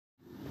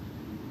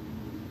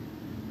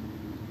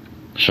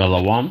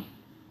Shalom.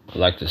 I'd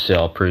like to say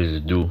all praise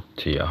is due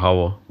to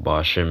Yahweh,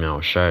 Ba'ashem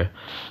Yahushai.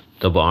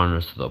 Double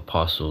honors to the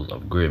apostles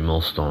of Great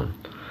Millstone.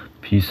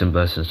 Peace and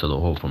blessings to the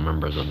hopeful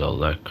members of the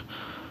elect.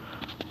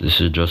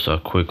 This is just a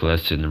quick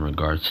lesson in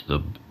regards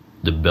to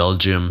the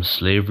Belgian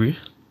slavery.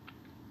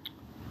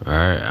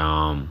 Alright,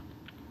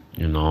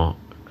 the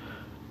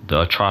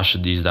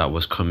atrocities that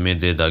was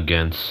committed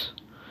against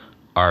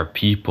our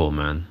people,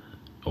 man,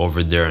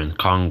 over there in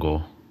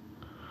Congo.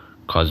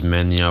 Cause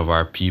many of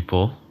our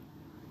people,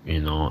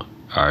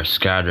 are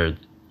scattered,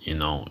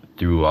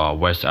 through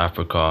West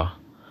Africa,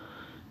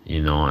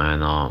 and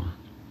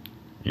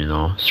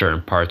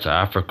certain parts of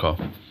Africa,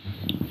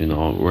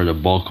 where the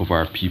bulk of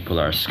our people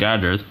are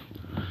scattered,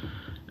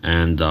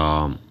 and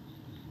our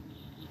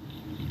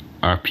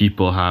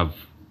people have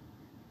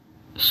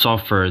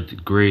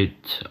suffered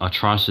great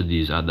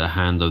atrocities at the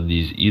hand of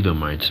these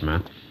Edomites,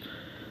 man.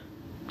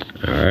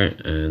 All right,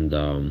 and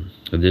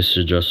this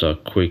is just a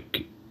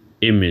quick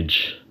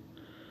image.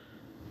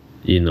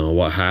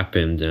 What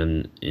happened,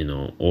 and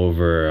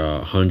over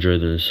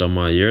 100 and some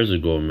odd years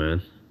ago,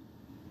 man.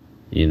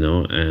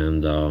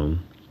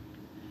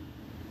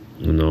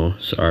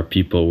 So our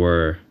people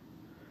were,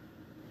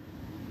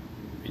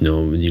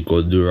 when you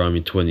go to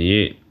Deuteronomy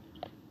 28,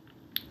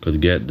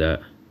 could get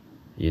that,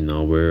 we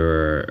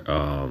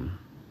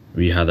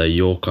had a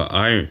yoke of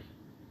iron.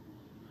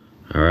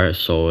 All right,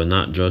 so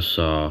not just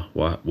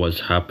what was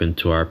happened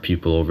to our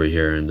people over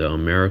here in the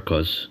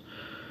Americas,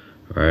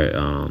 right?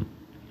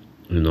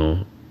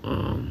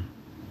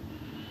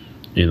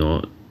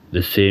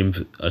 The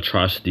same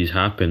atrocities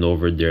happened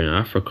over there in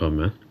Africa,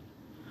 man.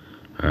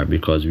 All right,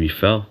 because we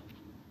fell.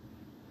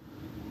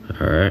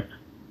 All right,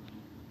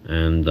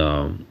 and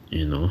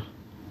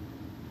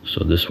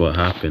so this is what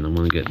happened. I'm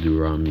gonna get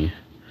Deuteronomy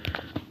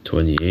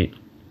 28.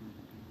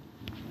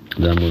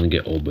 Then I'm gonna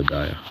get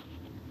Obadiah.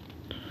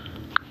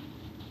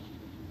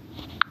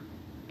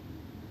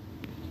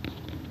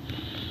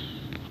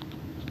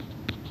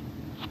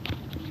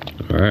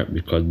 Alright,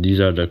 because these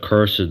are the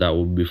curses that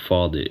will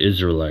befall the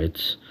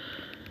Israelites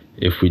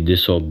if we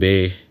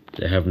disobey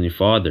the Heavenly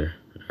Father.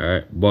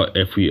 Alright, but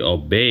if we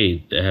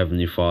obey the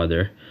Heavenly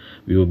Father,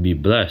 we will be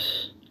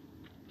blessed.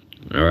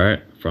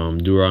 Alright, from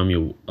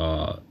Deuteronomy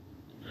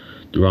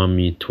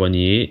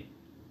 28,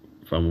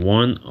 from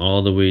 1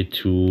 all the way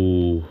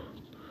to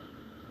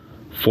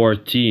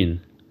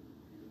 14,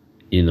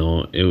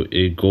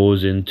 it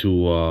goes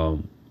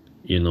into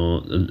it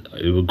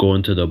will go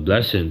into the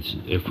blessings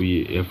if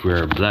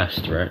we're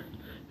blessed, right?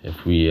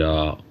 If we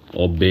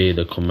obey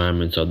the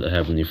commandments of the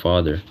Heavenly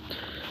Father,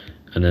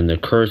 and then the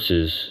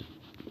curses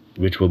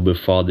which will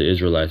befall the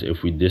Israelites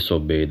if we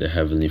disobey the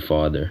Heavenly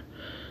Father.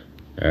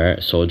 All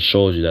right, so it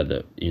shows you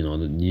that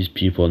these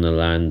people in the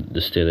land,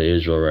 the state of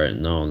Israel right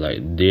now,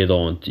 like they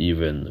don't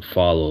even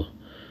follow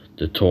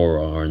the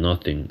Torah or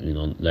nothing.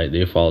 Like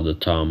they follow the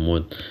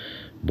Talmud,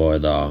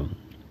 but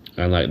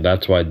and like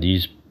that's why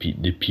the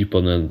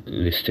people in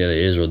the state of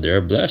Israel,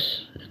 they're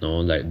blessed.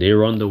 Like they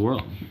run the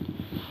world.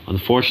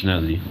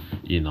 Unfortunately,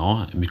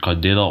 because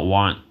they don't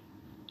want,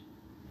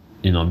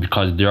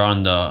 because they're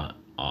on the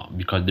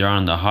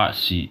hot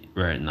seat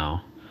right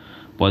now.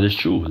 But it's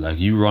true. Like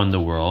you run the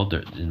world.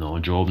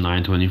 Job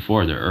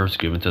 9:24. The earth's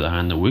given to the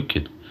hand of the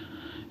wicked.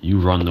 You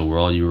run the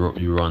world. You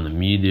run the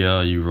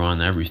media. You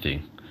run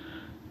everything.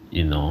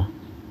 You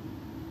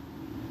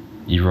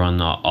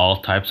run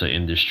all types of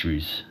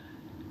industries.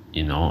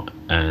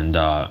 And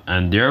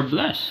they're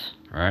blessed,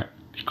 right?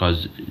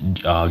 Because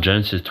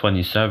Genesis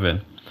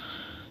 27,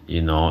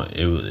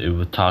 it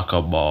would talk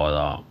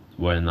about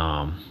when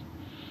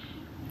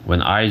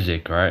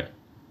Isaac, right?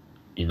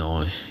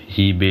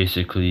 He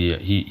basically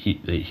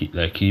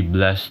he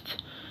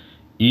blessed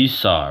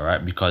Esau,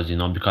 right? Because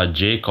because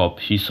Jacob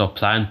he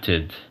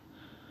supplanted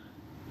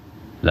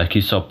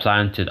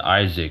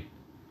Isaac,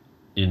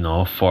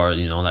 for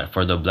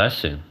for the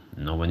blessing.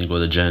 When you go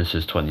to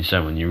Genesis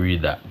 27, you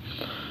read that.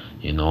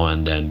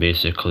 And then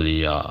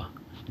basically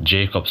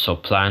Jacob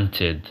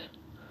supplanted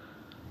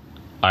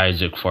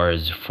Isaac for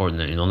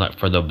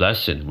the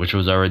blessing, which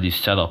was already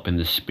set up in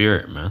the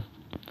spirit, man.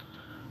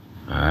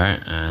 All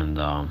right, and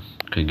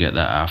could get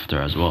that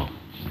after as well,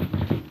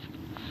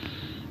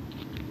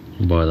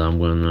 but I'm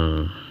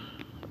gonna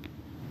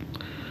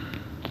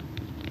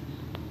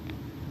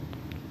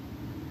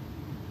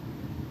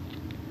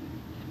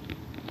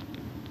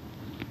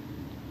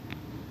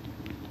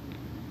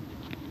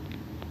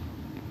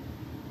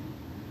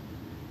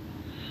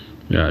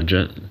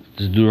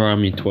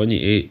Deuteronomy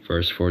 28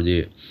 verse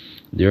 48.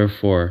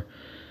 Therefore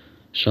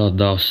shalt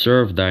thou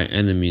serve thy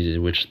enemies,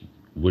 which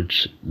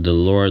the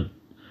Lord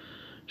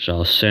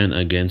shall send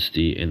against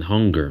thee in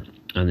hunger,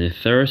 and in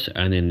thirst,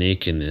 and in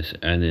nakedness,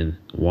 and in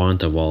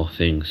want of all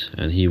things.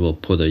 And he will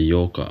put a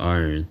yoke of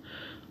iron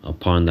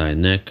upon thy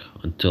neck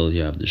until he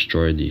have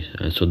destroyed thee.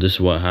 And so this is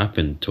what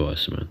happened to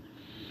us, man.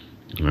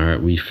 All right,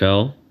 we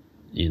fell.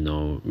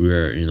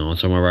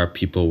 Some of our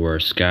people were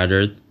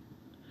scattered,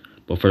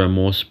 but for the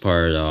most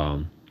part,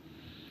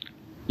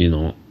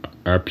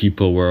 our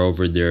people were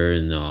over there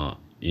in the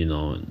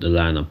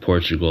land of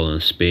Portugal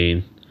and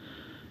Spain,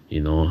 You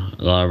know,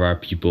 a lot of our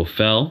people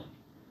fell,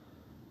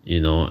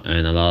 you know,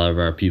 and a lot of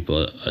our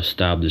people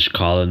established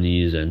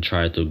colonies and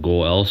tried to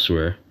go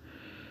elsewhere.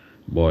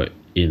 But,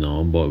 you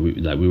know,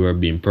 we were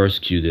being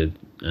persecuted.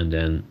 And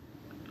then,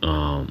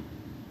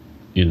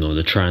 you know,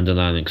 the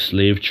transatlantic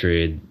slave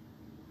trade,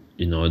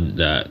 you know,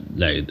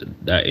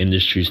 that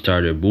industry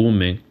started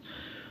booming,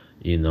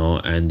 you know,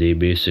 and they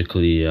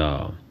basically,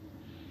 you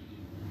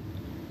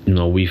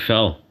know, we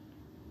fell,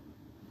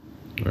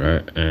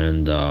 right?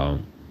 And,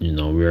 you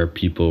know, where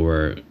people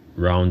were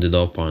rounded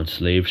up on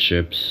slave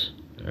ships,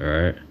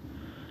 right?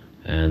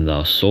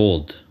 And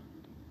sold,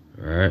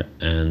 right?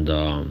 And,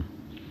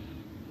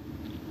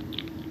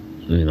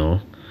 you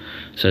know,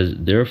 it says,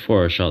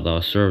 therefore shalt thou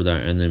serve thy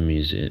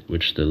enemies,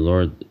 which the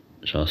Lord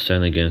shall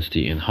send against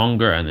thee in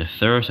hunger and in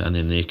thirst and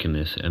in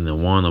nakedness and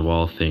in want of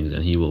all things,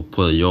 and he will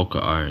put a yoke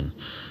of iron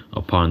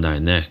upon thy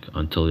neck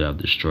until he have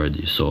destroyed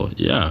thee. So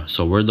yeah,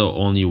 so we're the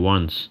only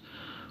ones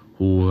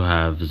who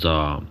have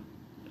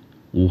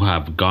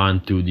gone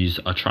through these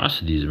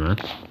atrocities, man.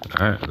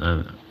 All right,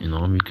 and you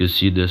know, we could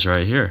see this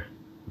right here.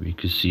 We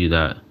could see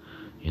that,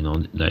 you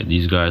know, that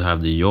these guys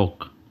have the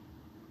yoke,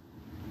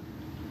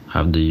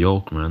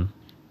 man,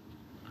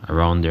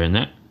 around their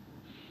neck.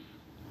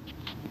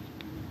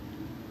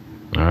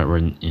 All right, we're,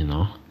 you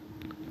know,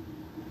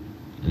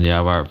 they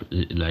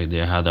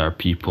had our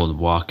people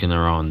walking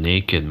around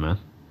naked, man.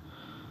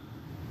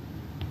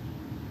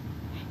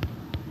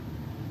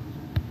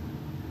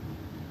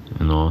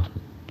 You know,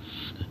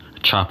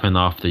 chopping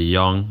off the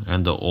young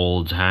and the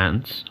old's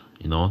hands,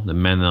 you know, the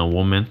men and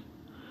women.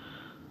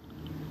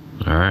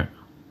 All right.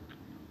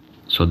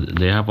 So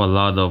they have a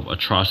lot of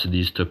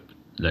atrocities to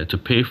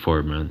pay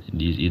for, man,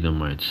 these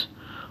Edomites.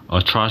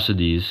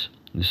 Atrocities,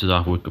 this is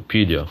off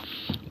Wikipedia.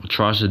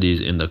 Atrocities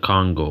in the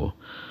Congo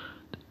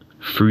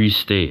Free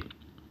State.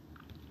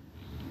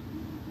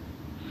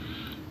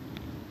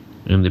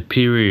 In the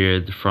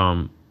period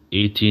from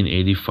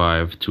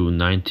 1885 to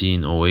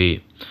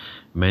 1908,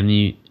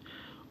 many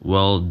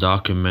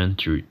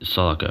well-documented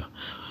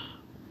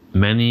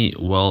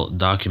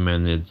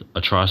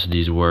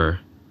atrocities were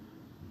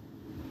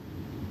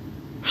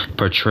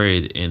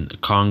portrayed in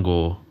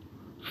Congo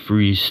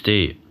Free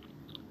State.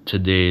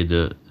 Today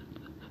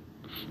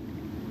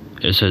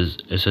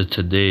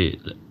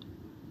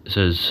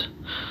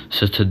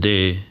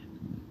today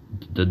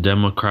the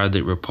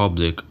Democratic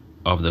Republic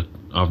of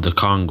the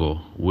Congo,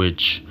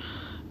 which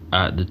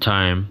at the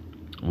time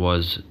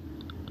was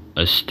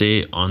a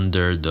state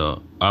under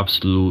the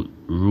absolute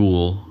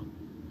rule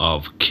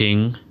of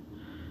King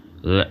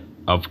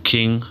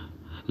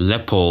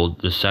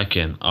Leopold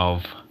II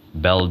of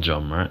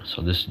Belgium, right?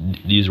 So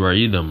these were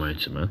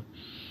Edomites, man.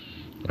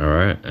 All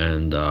right,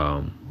 and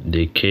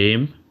they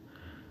came,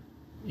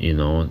 you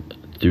know,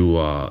 through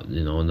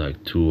you know,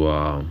 like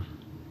to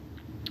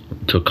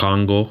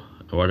Congo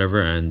or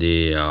whatever, and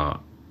they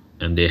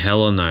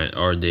Hellenized,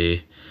 or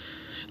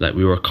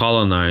we were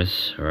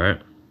colonized, all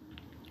right?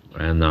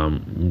 And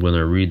I'm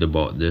gonna read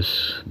about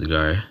this, the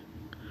guy,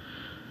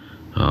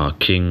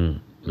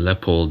 King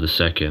Leopold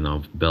II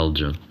of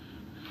Belgium.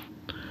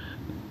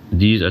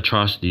 These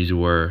atrocities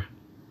were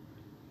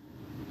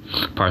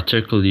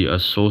particularly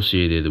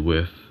associated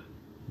with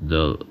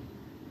the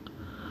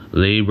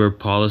labor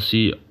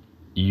policy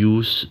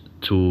used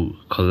to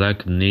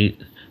collect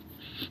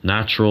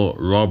natural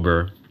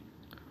rubber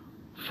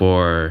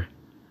for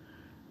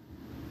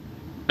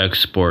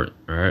export,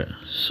 right?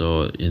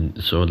 So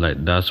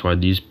that's why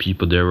these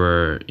people, they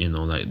were, you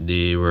know, like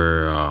they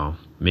were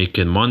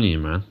making money,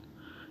 man,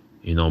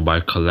 you know,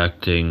 by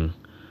collecting,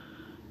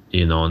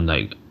 you know,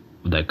 like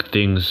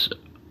things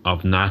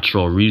of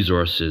natural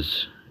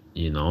resources,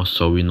 you know.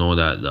 So we know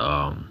that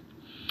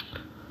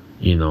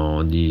you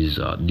know, these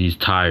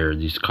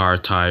car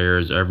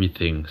tires,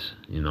 everything's,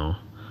 you know,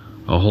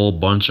 a whole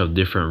bunch of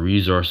different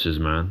resources,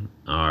 man,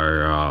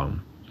 are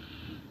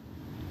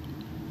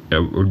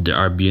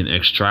being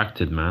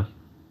extracted, man,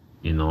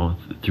 you know,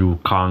 through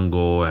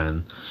Congo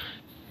and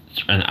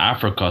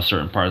Africa,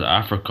 certain parts of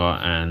Africa,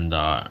 and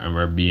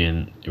we're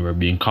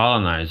being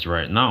colonized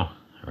right now,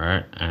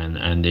 right?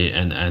 And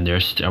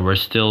we're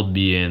still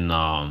being, you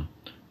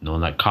know,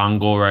 like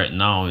Congo right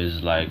now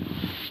is like,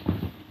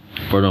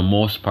 for the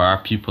most part,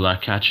 our people are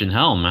catching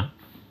hell, man.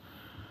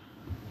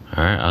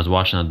 All right, I was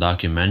watching a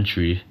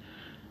documentary.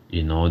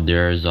 You know,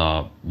 there's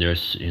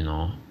you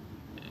know,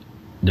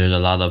 there's a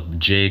lot of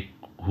Jake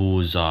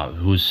who's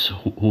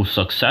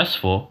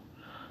successful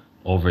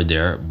over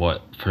there,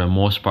 but for the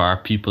most part,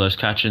 our people is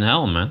catching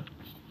hell, man.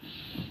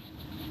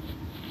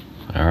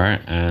 All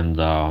right, and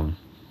it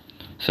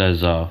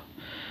says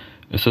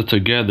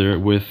together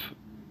with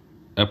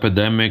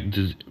epidemic,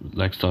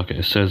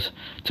 it says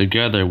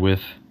together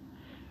with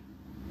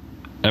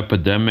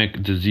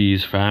epidemic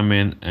disease,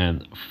 famine,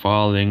 and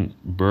falling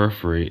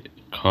birth rate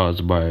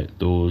caused by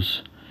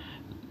those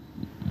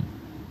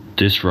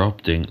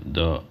disrupting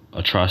the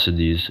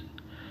atrocities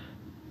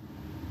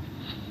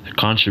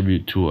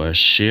contribute to a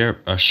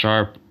sharp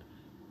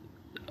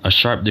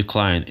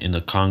decline in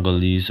the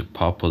Congolese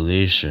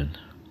population.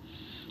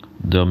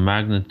 The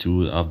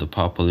magnitude of the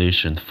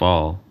population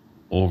fall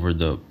over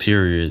the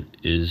period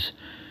is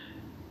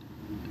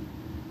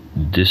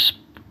dis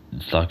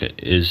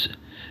is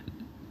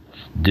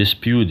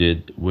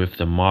disputed, with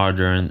the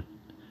modern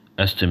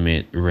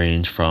estimate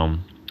range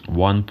from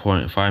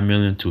 1.5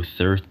 million to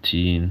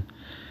 13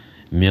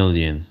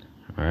 million,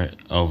 right,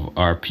 of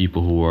our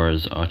people who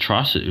was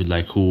atrocity,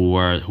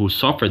 who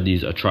suffered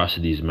these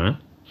atrocities, man.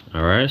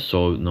 All right,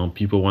 so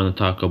people want to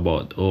talk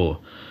about,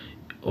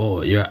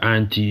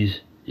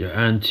 you're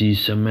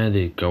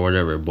anti-Semitic or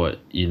whatever, but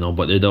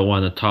but they don't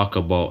want to talk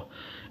about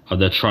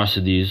the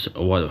atrocities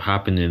of what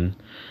happening,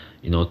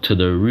 to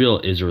the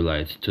real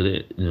Israelites, to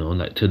the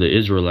to the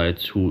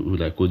Israelites who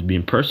was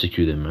being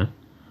persecuted, man.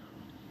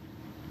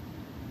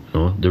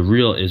 The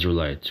real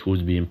Israelites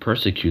who's being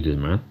persecuted,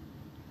 man.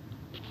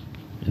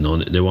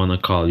 They want to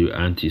call you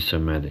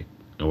anti-Semitic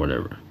or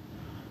whatever.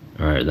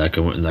 All right, like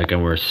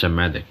we're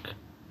Semitic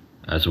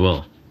as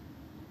well.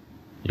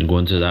 You go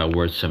into that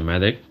word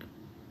Semitic,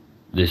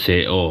 they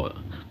say,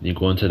 you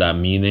go into that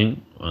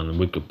meaning on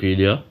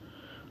Wikipedia,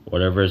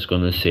 whatever, it's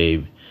gonna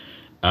say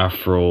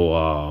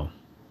Afro.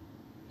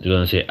 They're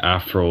gonna say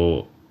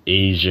Afro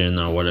Asian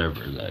or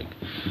whatever,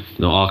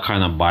 all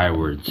kind of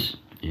bywords.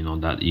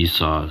 That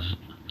Esau's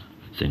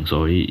thing.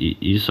 So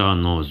Esau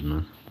knows,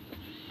 man.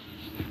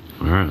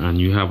 All right, and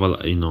you have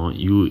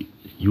you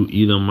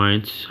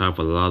Edomites have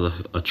a lot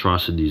of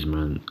atrocities,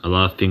 man. A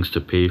lot of things to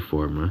pay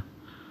for, man.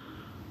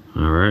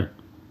 All right.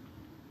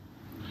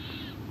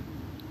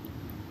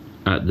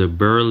 At the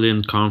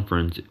Berlin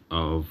Conference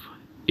of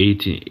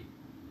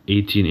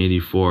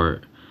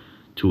 1884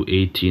 to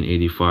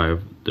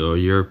 1885, the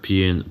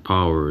European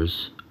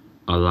powers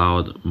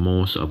allowed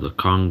most of the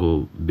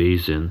Congo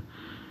Basin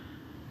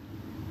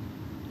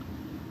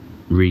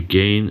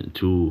regain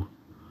to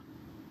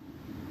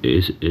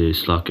a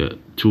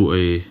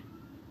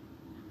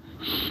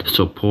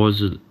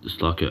supposed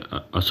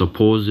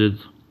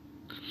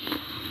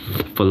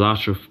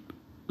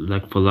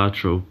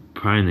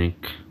philanthropic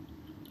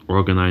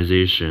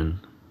organization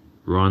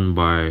run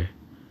by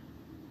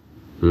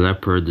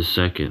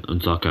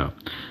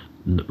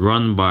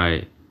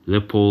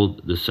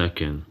Leopold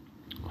II,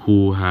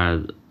 who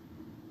had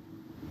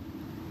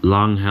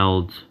long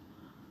held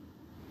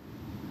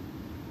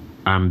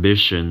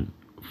ambition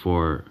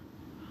for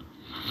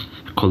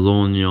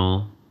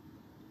colonial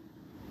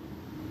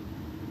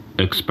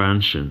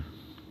expansion.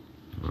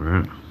 All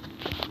right.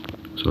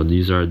 So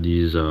these are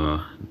these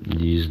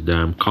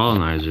damn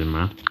colonizers,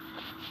 man.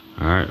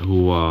 All right,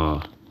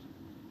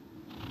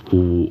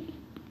 who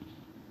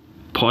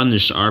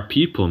punished our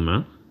people,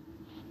 man.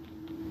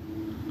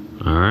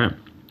 All right,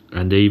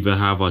 and they even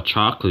have a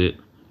chocolate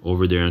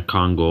over there in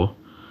Congo.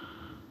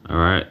 All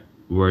right,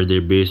 where they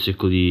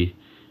basically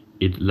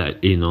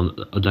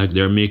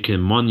they're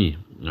making money.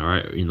 All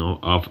right,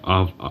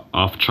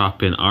 off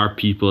chopping our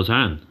people's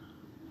hand.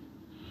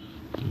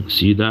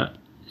 See that?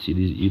 See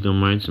these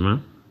Edomites,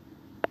 man.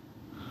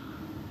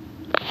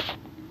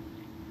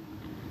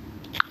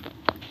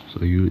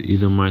 So you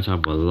Edomites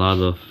have a lot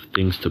of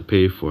things to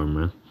pay for,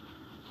 man.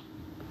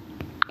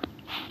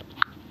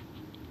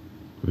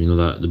 You know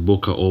that the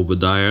book of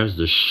Obadiah is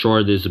the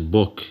shortest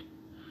book.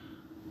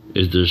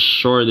 Is the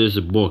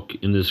shortest book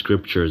in the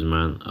scriptures,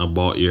 man,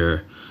 about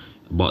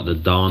the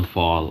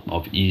downfall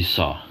of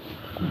Esau.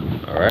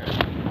 All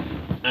right,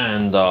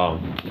 and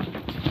I'm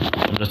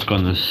just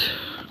gonna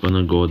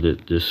go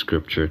this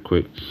scripture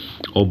quick.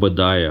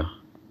 Obadiah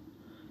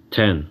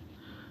 10.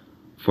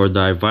 For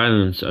thy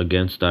violence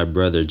against thy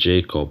brother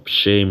Jacob,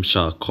 shame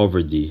shall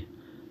cover thee,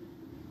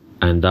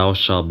 and thou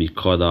shalt be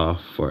cut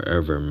off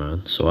forever,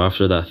 man. So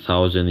after that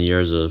 1,000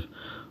 years of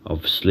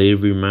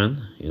slavery,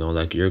 man,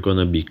 you're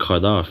gonna be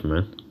cut off,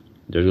 man.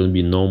 There's gonna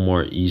be no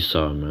more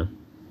Esau, man.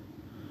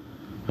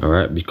 All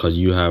right, because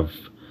you have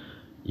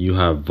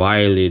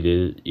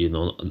violated,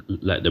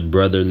 the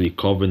brotherly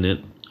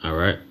covenant. All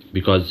right,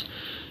 because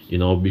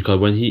when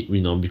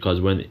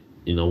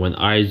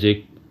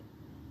Isaac,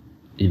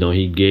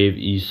 he gave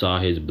Esau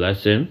his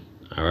blessing.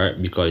 All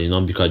right, because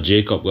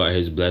Jacob got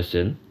his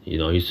blessing. He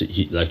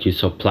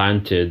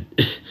supplanted,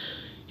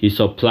 he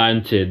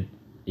supplanted.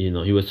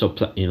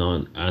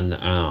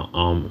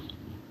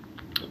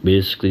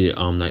 Basically,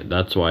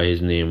 that's why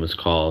his name was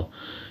called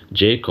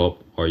Jacob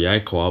or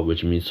Yaakov,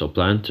 which means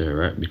supplanter,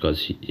 right? Because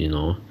he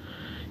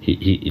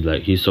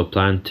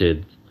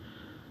supplanted,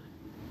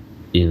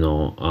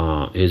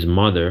 his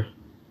mother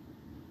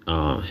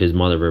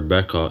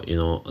Rebecca,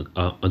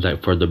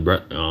 for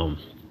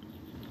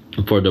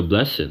the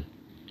blessing.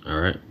 All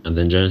right, and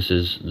then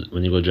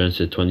when you go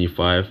Genesis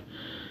 25,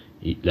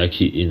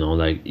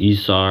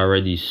 Esau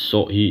already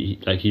sold, he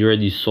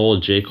already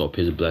sold Jacob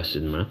his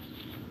blessing, man.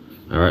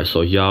 All right,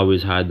 so he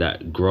always had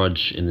that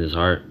grudge in his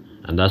heart,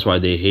 and that's why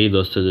they hate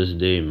us to this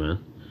day, man.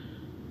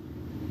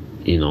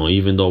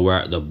 Even though we're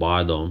at the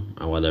bottom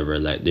or whatever,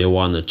 they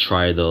want to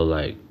try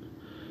to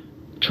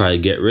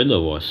get rid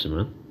of us,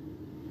 man.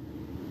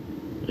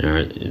 All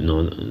right,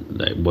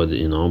 but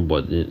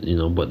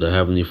the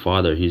Heavenly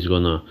Father, he's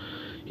gonna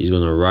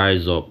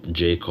rise up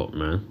Jacob,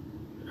 man.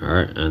 All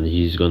right, and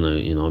he's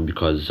gonna,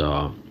 because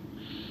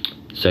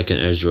Second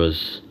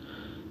Ezra's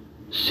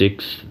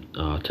 6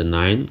 to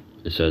 9,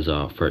 it says,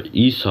 for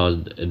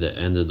Esau's the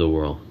end of the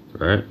world,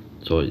 right?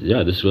 So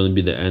yeah, this is gonna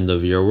be the end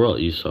of your world,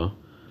 Esau,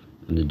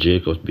 and the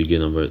Jacob's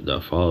beginning of it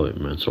that follow it,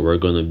 man. So we're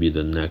gonna be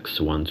the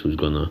next ones who's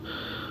gonna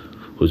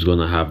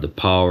have the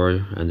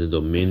power and the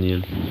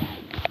dominion,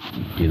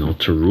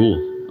 to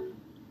rule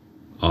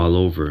all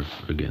over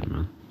again,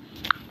 man.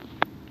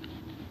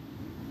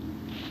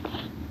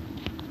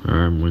 All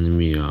right,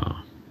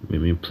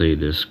 let me play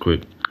this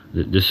quick.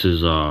 This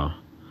is I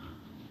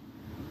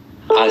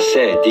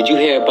said, did you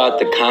hear about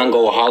the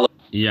Congo Holocaust?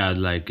 Yeah,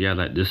 like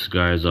this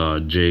guy's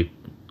Jake,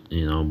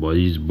 but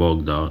he's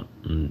bugged out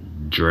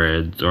and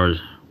dreads or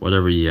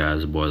whatever he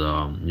has, but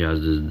he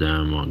has this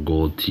damn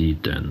gold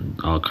teeth and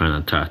all kind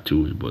of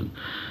tattoos, but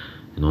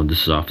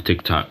this is off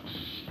TikTok.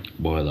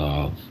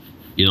 But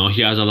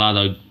he has a lot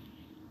of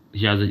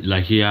he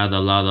had a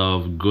lot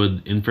of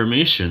good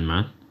information,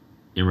 man,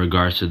 in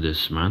regards to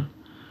this, man.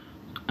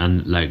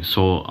 And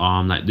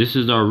this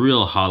is the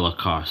real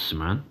Holocaust,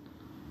 man.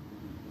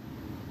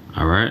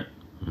 All right,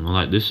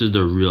 this is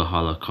the real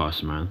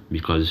Holocaust, man,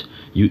 because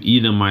you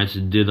Edomites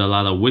did a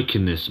lot of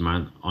wickedness,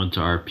 man, unto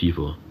our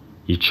people.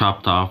 You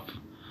chopped off,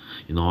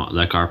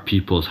 our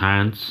people's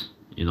hands.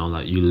 You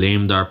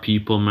lamed our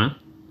people, man.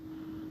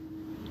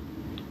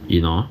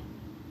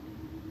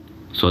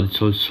 So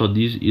these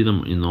these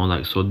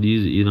Edomites,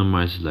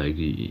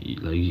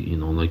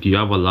 you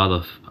have a lot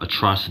of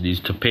atrocities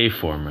to pay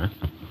for, man.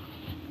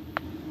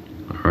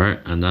 All right,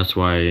 and that's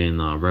why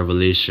in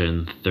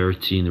Revelation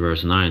 13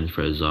 verse 9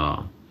 says,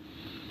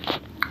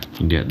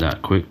 get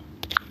that quick.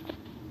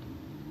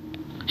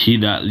 He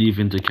that leave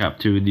into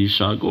captivity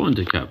shall go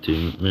into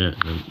captivity. Man,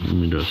 let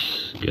me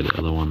just get it.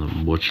 I don't want to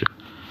butcher.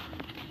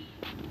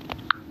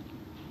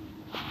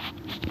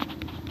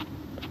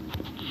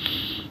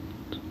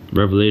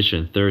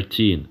 Revelation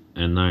 13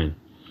 and 9.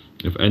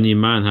 If any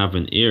man have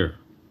an ear,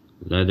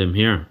 let him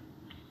hear.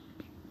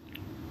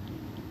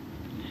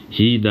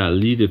 He that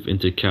leadeth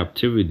into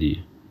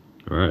captivity,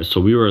 right?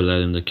 So we were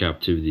led into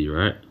captivity,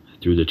 right?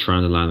 Through the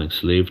transatlantic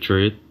slave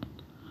trade,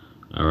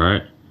 all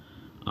right?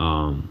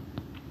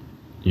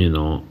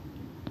 Even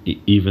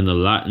the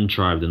Latin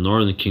tribe, the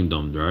northern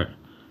kingdom, right?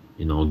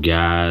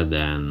 Gad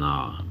and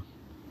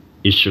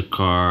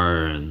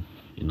Issachar and,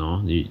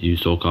 you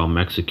so-called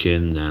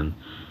Mexican and,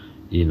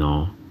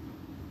 there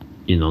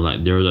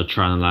was a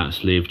transatlantic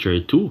slave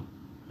trade too,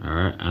 all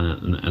right?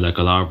 And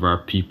a lot of our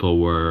people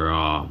were,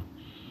 a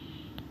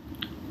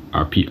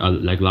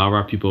lot of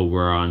our people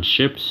were on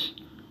ships,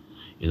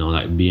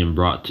 being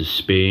brought to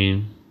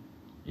Spain,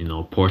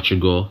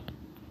 Portugal,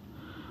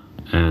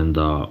 and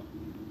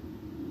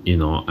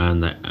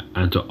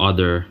and to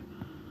other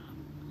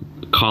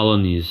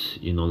colonies,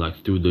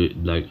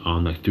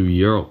 through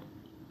Europe.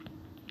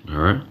 All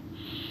right.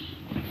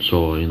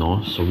 So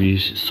so we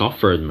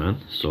suffered,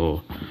 man.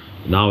 So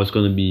now it's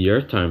gonna be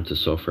your time to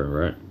suffer,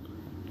 right?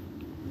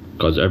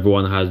 Because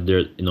everyone has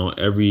their,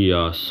 every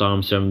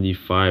Psalm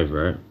 75,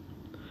 right?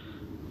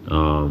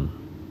 I'm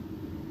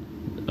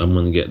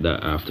gonna get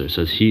that after. It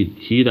says,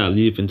 he that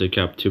leaveth into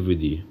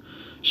captivity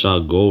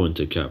shall go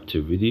into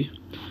captivity.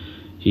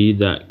 He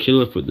that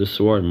killeth with the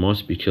sword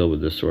must be killed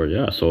with the sword.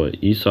 Yeah, so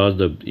Esau's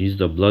he's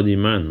the bloody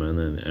man, man,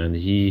 and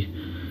he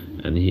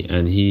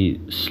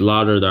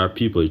slaughtered our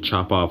people. He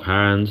chop off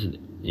hands,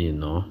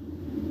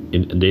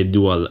 and they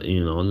do a, they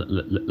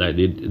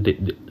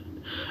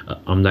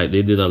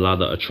did a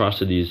lot of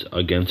atrocities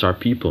against our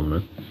people,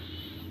 man.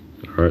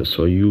 All right,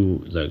 so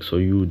you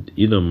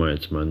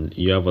Edomites, man,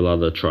 you have a lot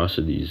of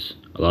atrocities,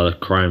 a lot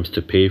of crimes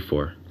to pay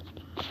for.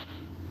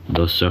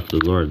 Thus saith the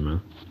Lord,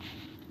 man.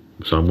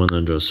 So I'm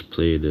gonna just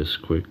play this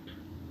quick.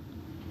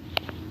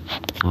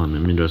 Let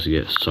me just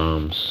get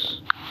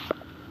Psalms. I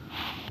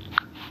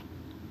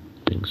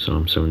think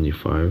Psalm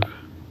 75.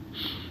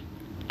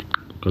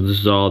 Because this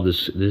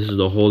is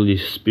the Holy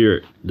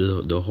Spirit,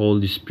 the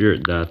Holy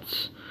Spirit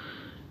that's,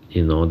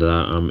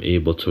 that I'm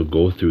able to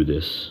go through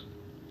this.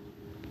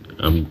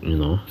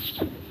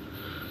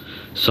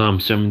 Psalm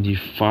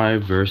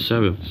 75 verse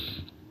 7.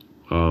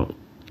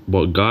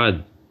 But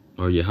God,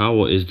 or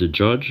Yahweh, is the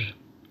judge.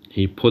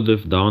 He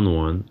putteth down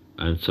one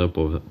and set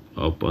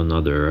up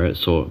another, right?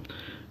 So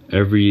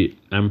every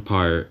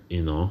empire,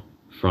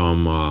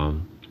 from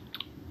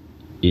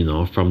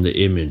the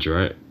image,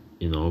 right?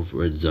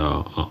 With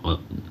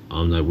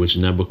which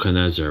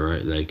Nebuchadnezzar,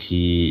 right? Like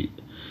he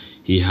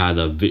had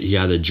a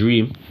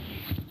dream,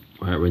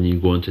 right? When you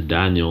go into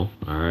Daniel,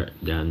 all right,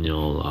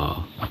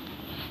 Daniel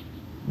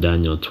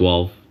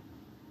 12,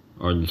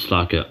 or it's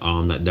like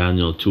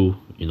Daniel 2,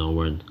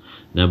 when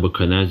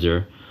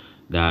Nebuchadnezzar,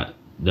 that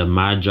the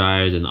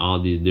Magi's and all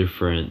these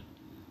different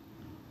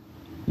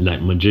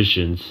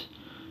magicians,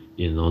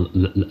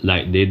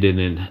 they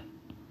didn't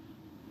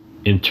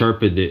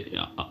interpret it,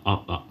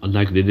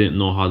 they didn't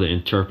know how to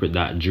interpret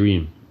that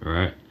dream,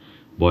 right?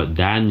 But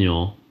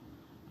Daniel,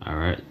 all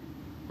right,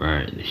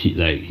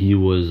 he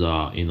was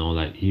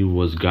he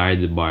was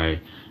guided by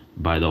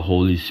the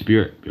Holy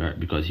Spirit, right?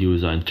 Because he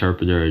was an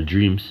interpreter of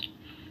dreams,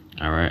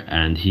 all right,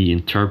 and he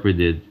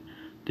interpreted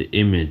the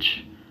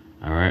image,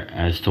 all right,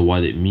 as to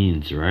what it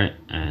means, right?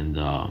 And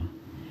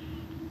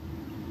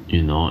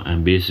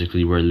and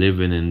basically we're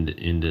living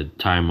in the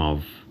time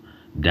of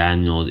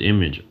Daniel's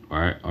image,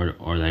 right?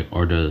 Or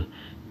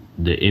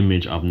the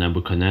image of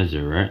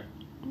Nebuchadnezzar, right?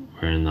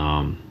 When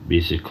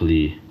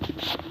basically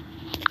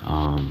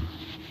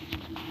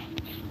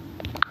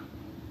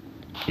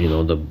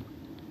the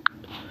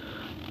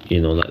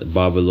the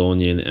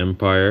Babylonian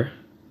Empire,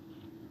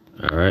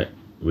 all right,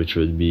 which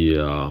would be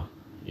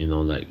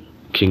like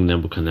King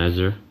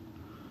Nebuchadnezzar,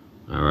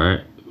 all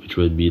right, which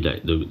would be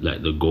like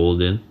the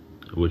golden,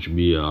 which would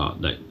be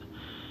like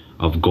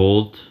of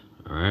gold,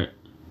 all right,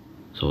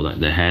 so like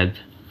the head,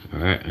 all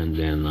right, and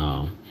then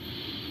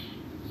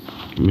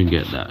let me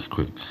get that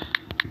quick.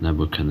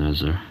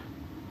 Nebuchadnezzar.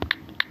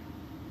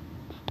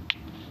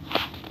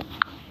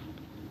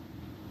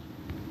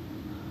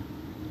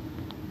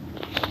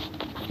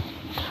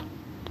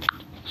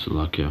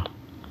 Slovakia.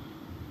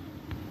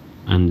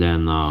 And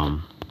then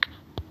I'm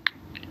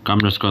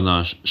just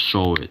gonna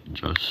show it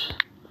just.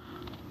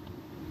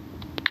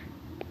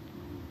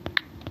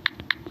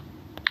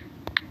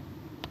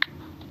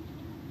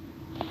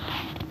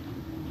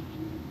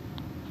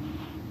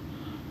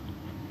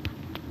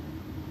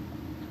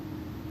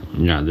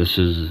 Yeah, this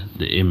is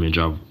the image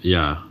of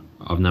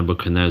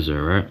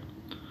Nebuchadnezzar, right?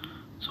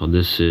 So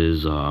this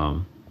is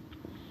the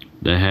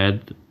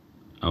head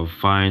of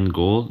fine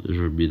gold. This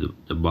would be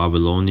the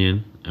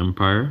Babylonian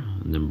Empire,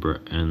 and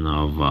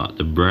of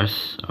the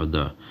breasts of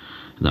the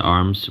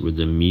arms with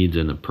the Medes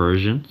and the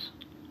Persians.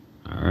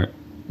 All right,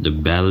 the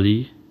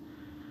belly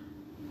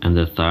and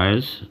the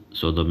thighs.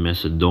 So the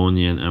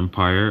Macedonian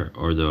Empire,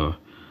 or the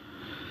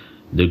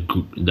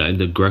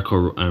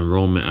Greco and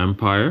Roman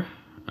Empire.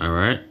 All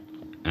right,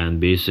 and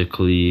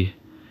basically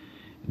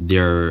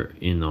they're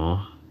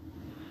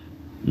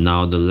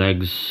now the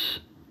legs.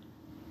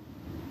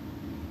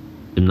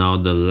 Now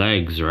the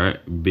legs, right,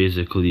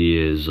 basically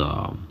is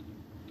like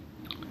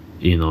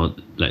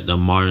the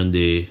modern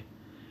day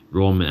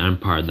Roman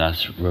Empire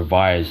that's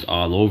revised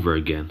all over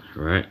again,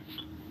 right?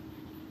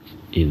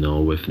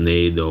 With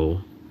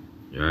NATO,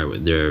 right,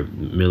 with their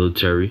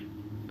military,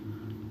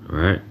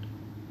 right,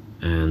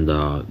 and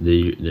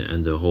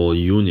the whole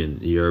union,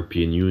 the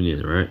European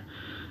Union, right,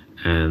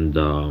 and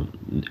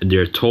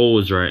their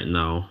toes right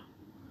now,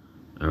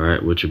 all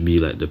right, which would be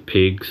like the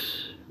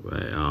pigs,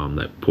 right,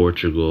 like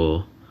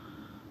Portugal,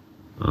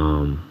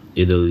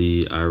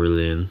 Italy,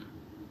 Ireland,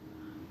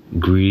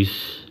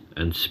 Greece,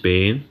 and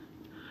Spain,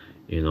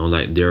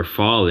 like they're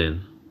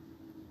falling,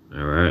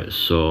 all right.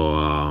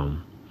 So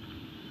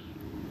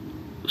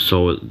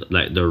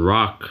like the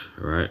rock,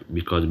 right,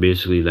 because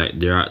basically like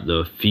they're at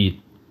the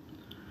feet,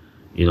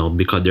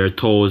 because their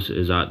toes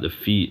is at the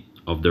feet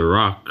of the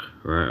rock,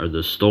 right, or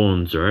the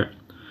stones, right,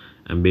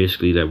 and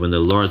basically like when the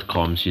Lord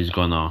comes, he's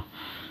gonna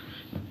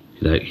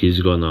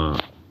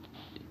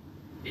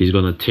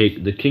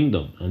take the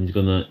kingdom, and he's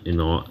gonna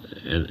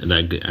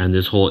and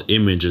this whole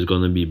image is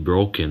gonna be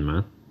broken,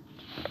 man.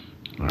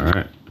 All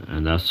right,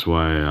 and that's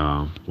why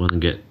I want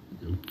to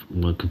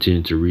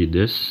continue to read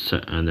this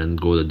and then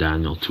go to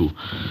Daniel 2.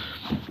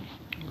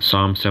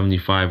 Psalm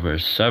 75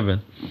 verse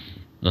 7.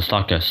 Let's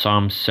look at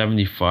Psalm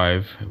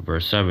 75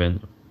 verse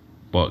 7.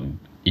 But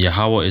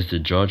Yahweh is the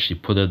judge; he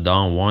putteth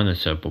down one and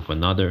set up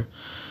another.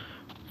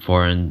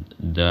 For in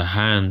the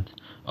hand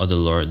of the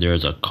Lord there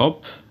is a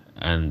cup,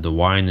 and the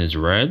wine is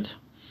red.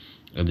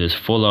 It is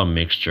full of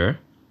mixture.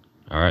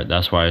 All right,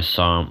 that's why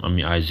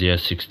Isaiah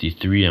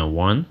 63 and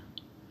 1,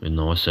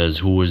 it says,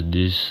 "Who is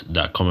this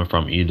that cometh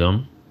from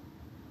Edom?"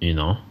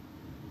 And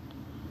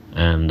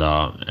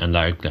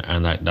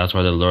that's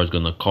why the Lord's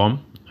gonna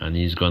come, and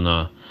he's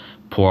gonna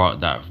pour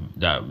out that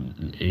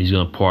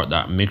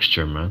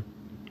mixture, man.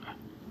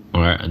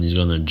 All right, and he's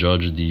gonna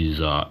judge these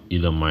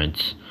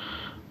Edomites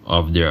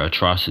of their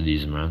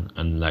atrocities, man.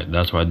 And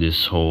that's why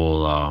this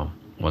whole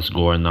what's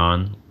going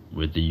on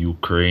with the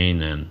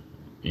Ukraine and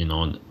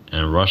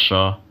and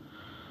Russia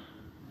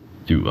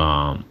through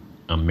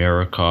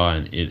America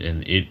and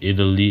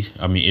Italy,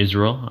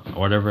 Israel,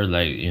 whatever,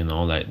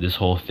 this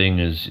whole thing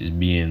is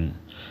being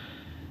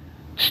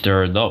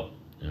stirred up.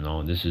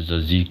 This is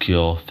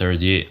Ezekiel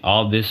 38.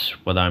 All this,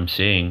 what I'm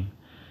saying,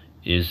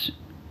 is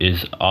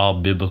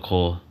all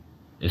biblical.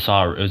 It's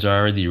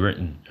already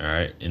written, all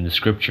right, in the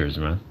scriptures,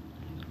 man,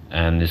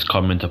 and it's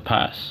coming to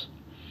pass.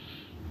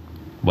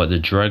 But the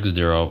dregs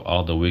thereof,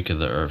 all the wicked of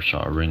the earth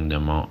shall wring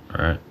them out,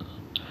 all right.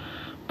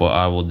 But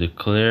I will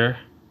declare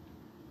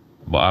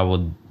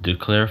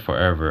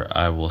forever,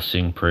 I will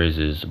sing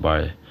praises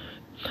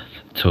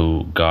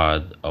to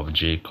God of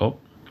Jacob.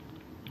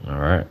 All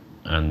right,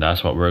 and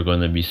that's what we're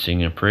going to be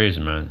singing praise,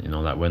 man.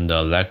 Like when the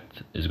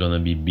elect is going to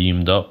be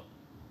beamed up,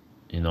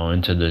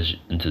 into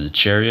the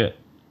chariot,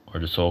 or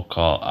the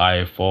so-called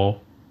IFO,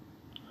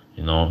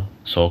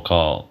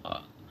 so-called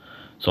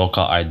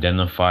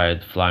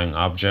identified flying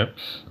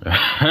objects,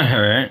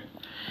 right?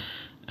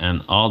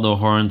 And all the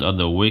horns of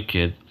the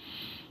wicked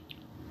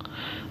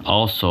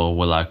Also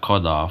will I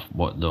cut off,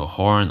 but the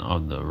horn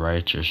of the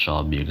righteous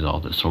shall be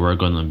exalted. So we're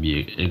gonna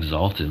be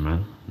exalted,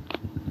 man.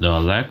 The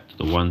elect,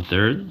 the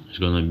 1/3, is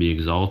gonna be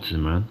exalted,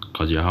 man,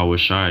 because Yahweh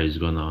Shai is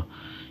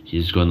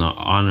he's gonna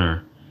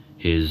honor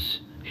his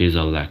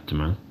elect,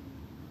 man.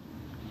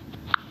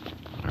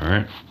 All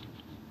right.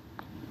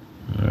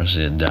 Let's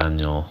see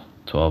Daniel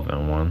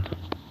 12:1.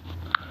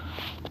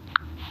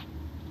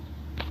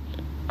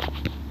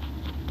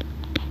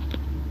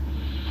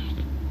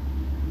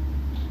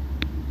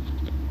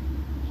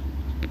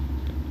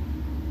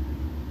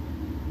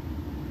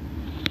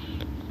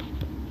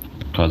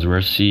 Because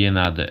we're seeing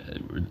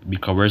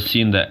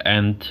the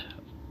end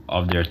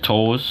of their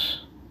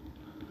toes.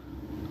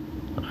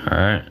 All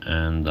right,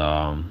 and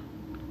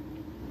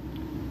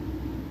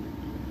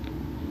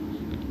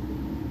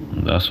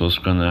that's what's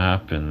gonna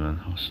happen, man.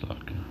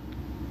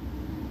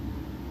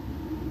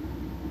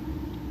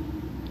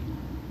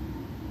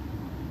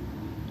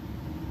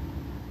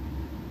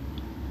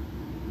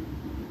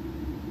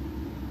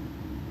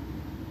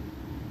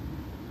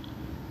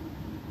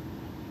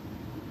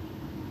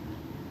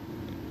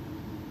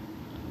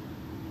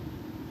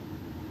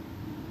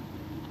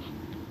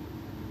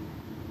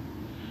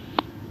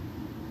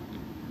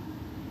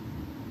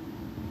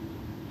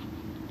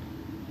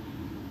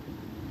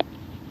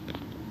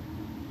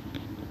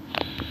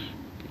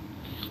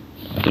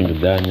 I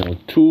think Daniel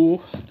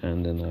 2,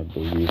 and then I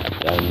believe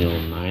Daniel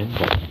 9,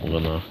 but I'm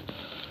gonna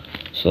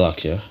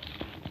select here.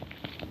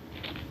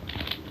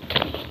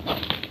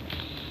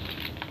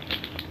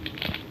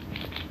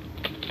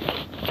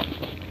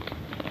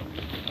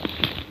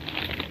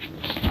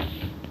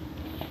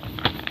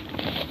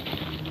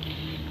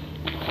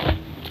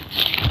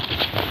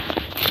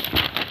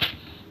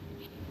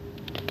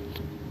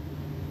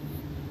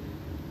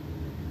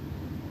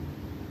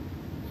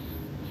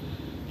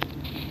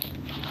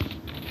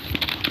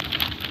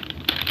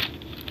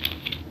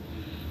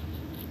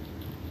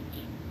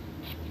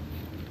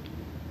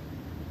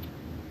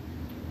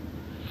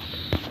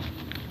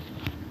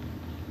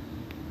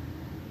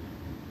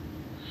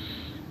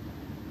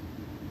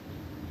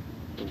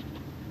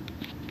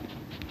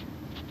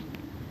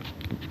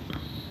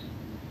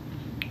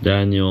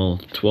 Daniel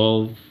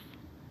 12,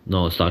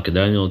 no, it's like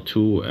Daniel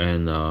 2,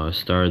 and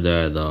start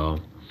at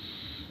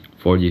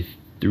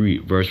 43,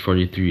 verse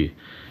 43.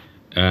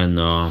 And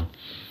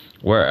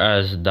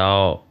whereas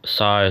thou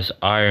sawest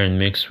iron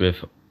mixed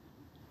with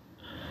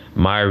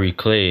miry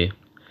clay,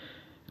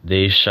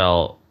 they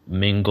shall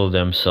mingle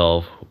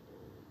themselves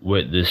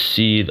with the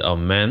seed of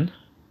men,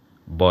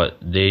 but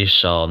they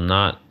shall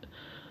not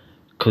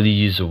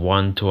cleave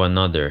one to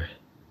another,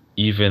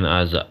 even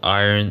as the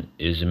iron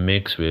is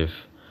mixed with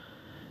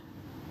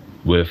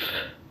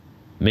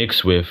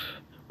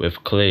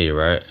clay,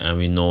 right? And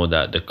we know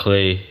that the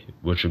clay,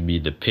 which would be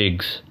the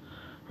pigs,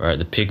 right,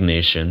 the pig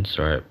nations,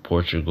 right,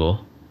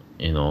 Portugal,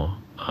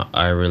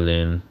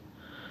 Ireland,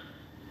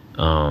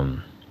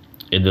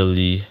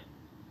 Italy,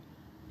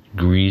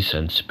 Greece,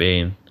 and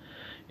Spain,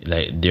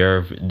 like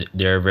they're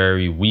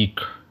very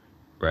weak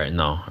right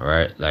now,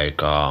 right?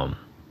 Like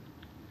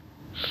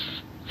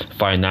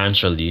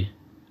financially,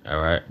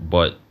 all right,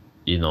 but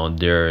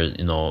there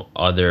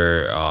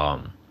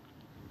other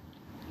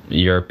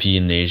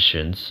European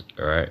nations,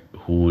 right,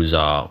 who's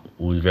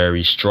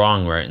very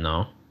strong right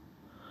now.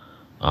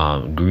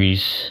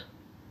 Greece,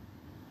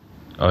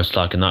 or it's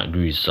like not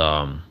Greece,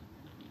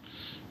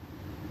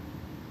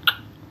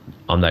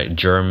 like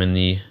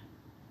Germany,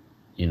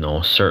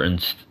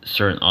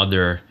 certain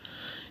other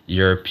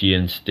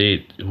European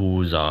state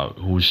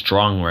who's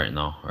strong right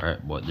now,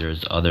 right? But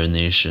there's other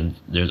nations,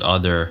 there's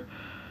other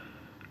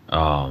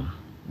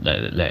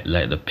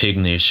like the pig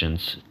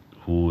nations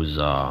who's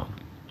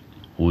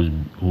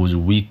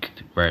weak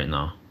right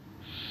now.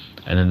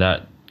 And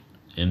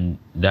in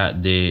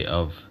that day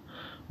of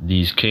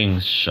these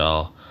kings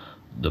shall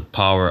the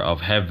power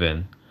of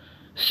heaven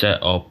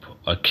set up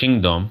a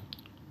kingdom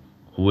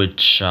which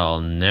shall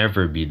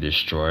never be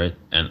destroyed,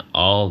 and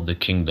all the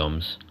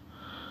kingdoms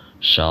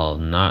shall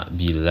not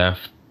be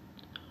left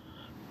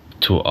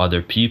to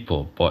other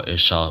people, but it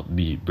shall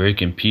be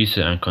break in pieces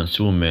and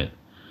consume it,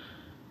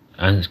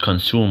 and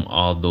consume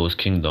all those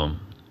kingdoms,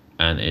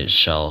 and it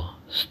shall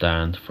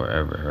stand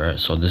forever, right?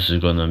 So this is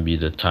gonna be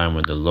the time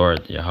when the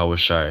Lord Yahweh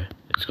Shai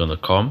is gonna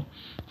come,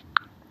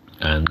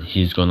 and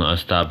he's gonna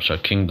establish a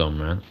kingdom,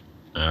 man.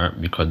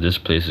 Alright, because this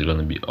place is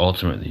gonna be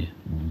ultimately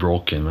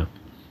broken, man.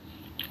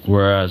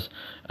 Whereas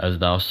as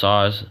thou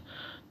sawest,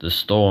 the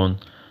stone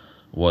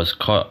was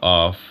cut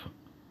off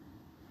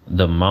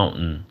the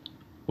mountain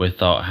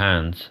without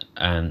hands,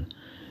 and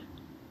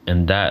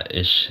that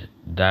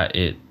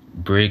it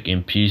break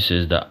in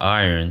pieces the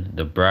iron,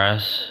 the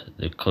brass,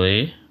 the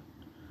clay,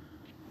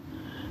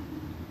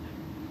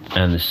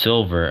 and the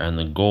silver, and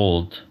the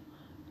gold,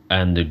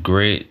 and the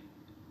great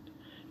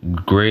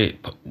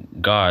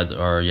God,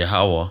 or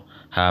Yahweh,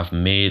 have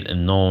made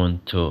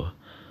known to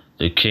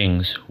the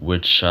kings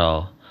which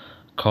shall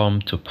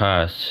come to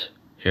pass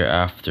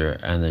hereafter,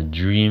 and the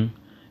dream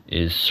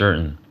is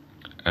certain,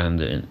 and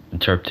the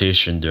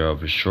interpretation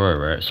thereof is sure,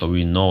 right? So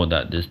we know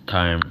that this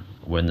time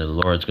when the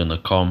Lord's gonna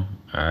come,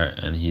 all right,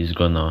 and he's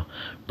gonna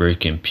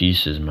break in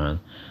pieces, man.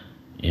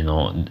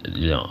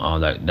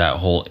 Like that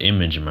whole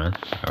image, man.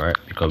 All right,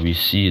 because we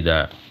see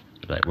that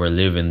like we're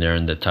living there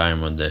in the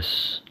time of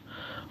this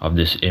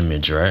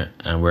image, right?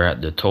 And we're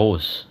at the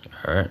toes,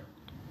 all right,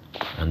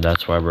 and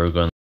that's why we're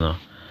gonna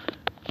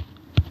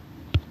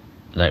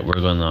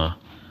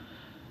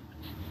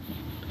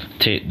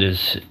take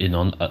this,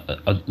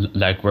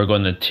 like we're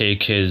gonna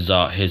take his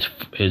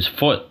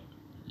foot,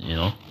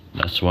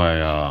 That's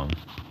why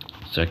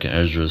Second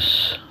Ezra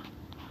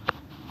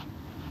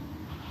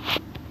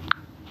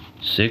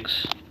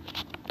 6.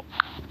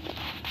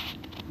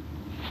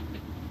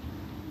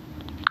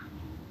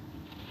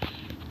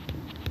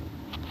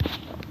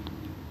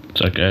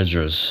 Second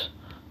Ezra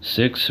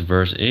 6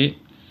 verse 8.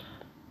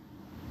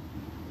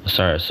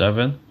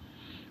 7.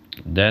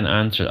 Then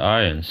answered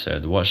I and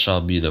said, what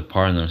shall be the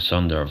pardon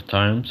asunder of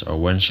times,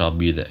 or when shall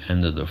be the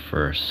end of the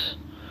first?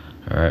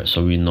 Alright,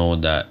 so we know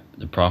that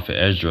the prophet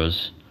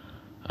Esdras,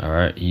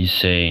 alright, he's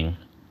saying,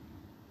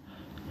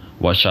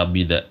 what shall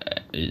be the,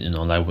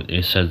 like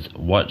it says,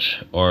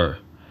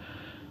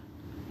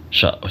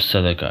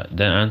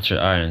 then answered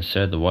I and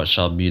said, what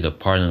shall be the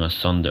pardon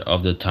asunder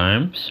of the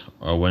times,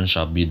 or when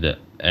shall be the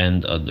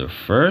end of the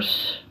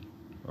first?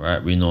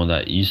 Right, we know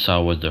that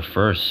Esau was the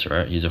first,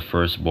 right? He's the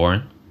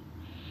firstborn.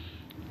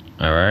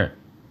 All right,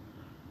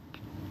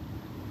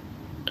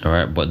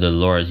 but the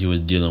Lord, he was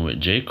dealing with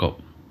Jacob.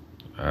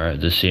 All right,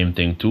 the same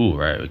thing too,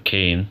 right? With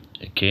Cain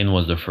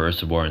was the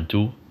firstborn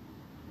too.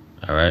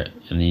 All right,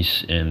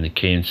 and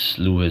Cain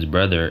slew his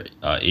brother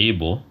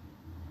Abel.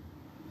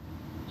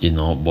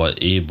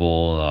 But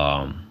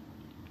Abel,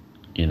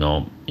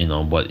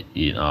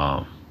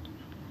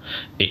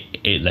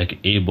 like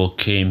Abel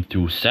came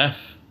through Seth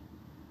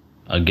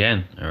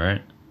again. All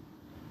right,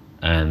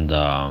 and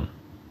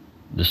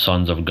the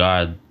sons of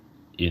God,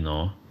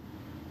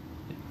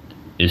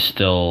 is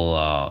still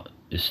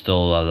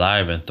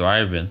alive and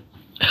thriving.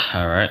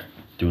 All right,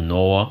 through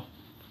Noah,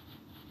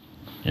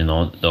 the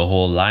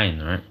whole line,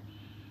 right,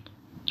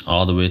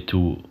 all the way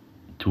to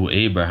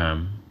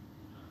Abraham,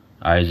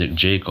 Isaac,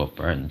 Jacob,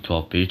 right, and the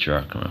 12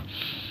 patriarchs. Right?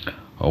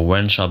 Or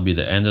when shall be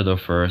the end of the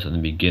first and the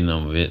beginning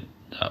of it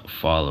that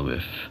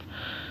followeth?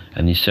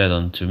 And he said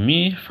unto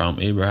me, from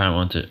Abraham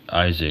unto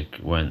Isaac,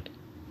 when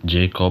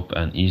Jacob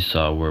and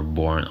Esau were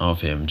born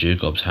of him,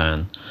 Jacob's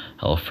hand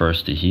held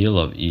first the heel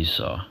of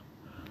Esau.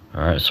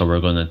 All right, so we're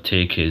gonna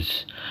take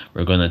his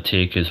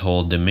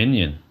whole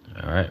dominion.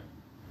 All right,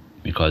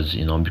 because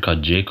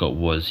Jacob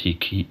was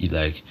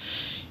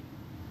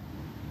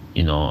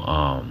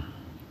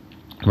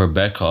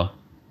Rebecca.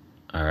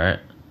 All right,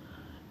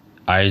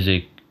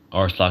 Isaac,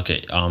 or it's like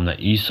that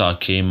Esau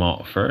came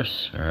out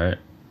first. All right,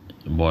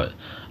 but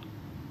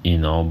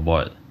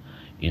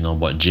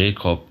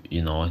Jacob,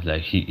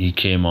 like he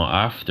came out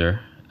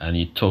after, and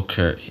he took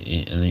her,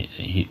 and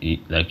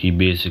he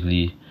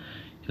basically,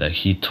 like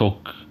he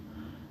took,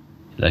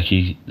 like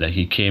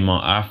he came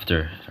out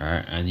after,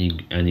 right, and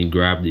he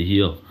grabbed the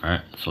heel,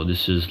 right. So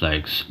this is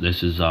like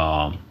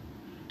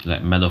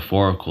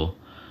metaphorical,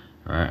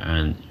 right,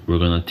 and we're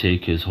gonna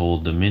take his whole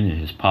dominion,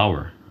 his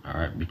power, all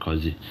right,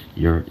 because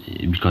your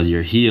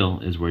heel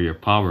is where your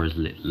power is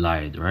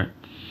lied, right.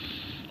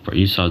 For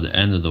Esau is the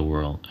end of the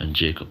world, and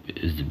Jacob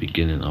is the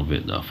beginning of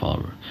it, the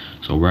follower.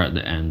 So we're at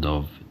the end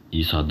of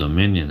Esau's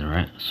dominion,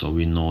 right? So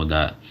we know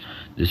that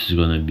this is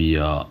gonna be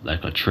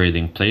like a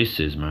trading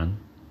places, man.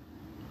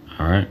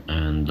 All right,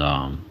 and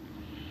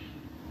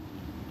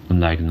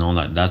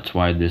that's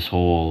why this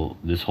whole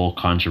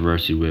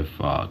controversy with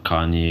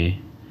Kanye,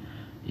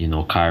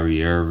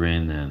 Kyrie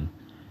Irving,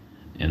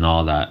 and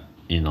all that,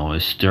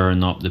 is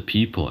stirring up the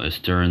people. It's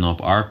stirring up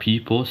our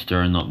people,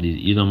 stirring up these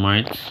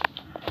Edomites.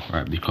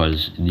 Right,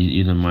 because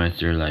these Edomites,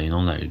 they're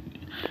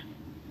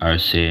are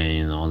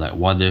saying,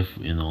 what if,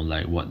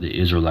 what the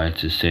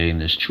Israelites is saying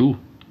is true,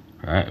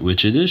 right?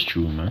 Which it is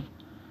true, man.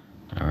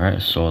 All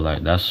right, so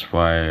that's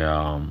why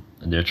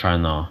they're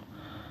trying to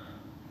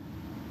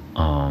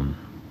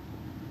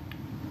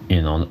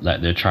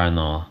they're trying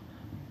to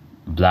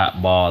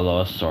blackball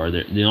us, or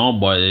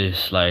but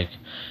it's like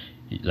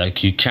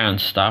you can't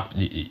stop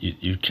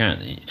you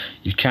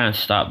can't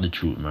stop the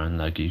truth, man.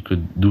 Like you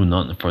could do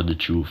nothing for the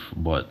truth,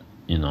 but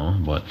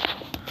but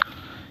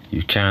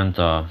you can't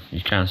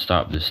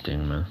stop this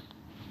thing, man.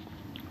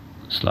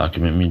 It's like,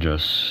 let me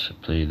just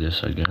play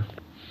this again.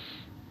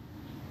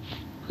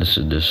 This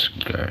is this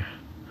guy.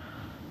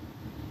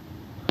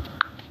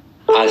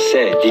 I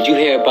said, did you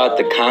hear about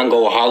the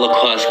Congo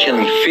Holocaust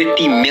killing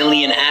 50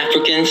 million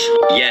Africans?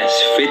 Yes,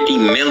 50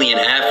 million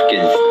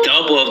Africans.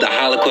 Double of the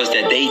Holocaust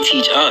that they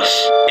teach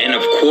us. And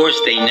of course,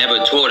 they never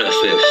taught us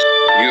this.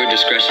 Your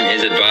discretion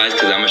is advised,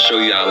 because I'm going to show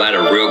you a lot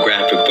of real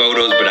graphic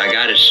photos, but I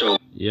got to show.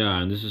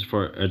 Yeah, and this is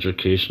for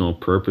educational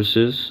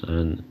purposes.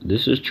 And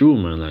this is true,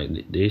 man.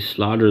 Like, they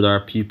slaughtered our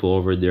people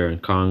over there in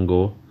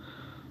Congo,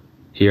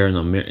 here in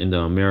the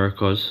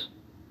Americas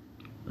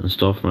and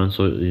stuff, man.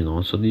 So,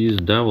 so these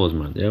devils,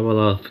 man, they have a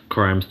lot of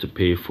crimes to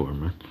pay for,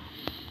 man.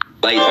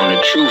 light on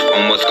the truth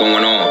on what's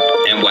going on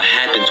and what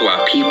happened to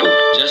our people.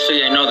 Just so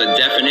you know, the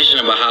definition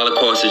of a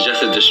Holocaust is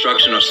just a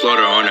destruction or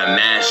slaughter on a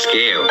mass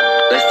scale.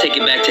 Let's take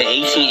it back to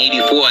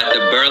 1884 at the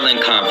Berlin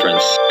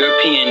Conference.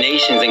 European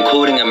nations,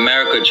 including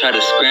America, tried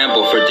to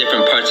scramble for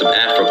different parts of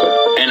Africa.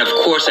 And of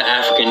course, the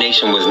African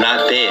nation was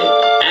not there.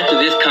 After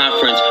this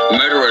conference,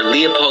 murderer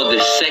Leopold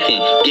II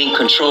gained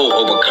control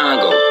over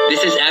Congo.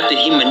 This is after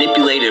he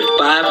manipulated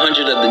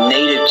 500 of the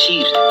native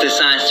chiefs to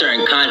sign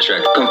certain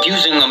contracts,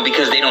 confusing them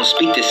because they don't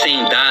speak the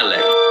same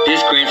dialect.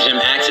 This granted him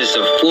access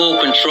to full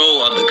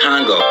control of the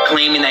Congo,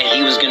 claiming that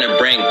he was going to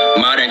bring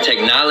modern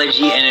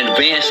technology and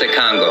advance the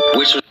Congo,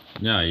 which was...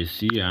 Yeah, you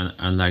see,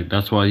 and like,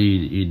 that's what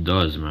he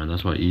does, man.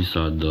 That's what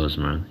Esau does,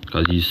 man.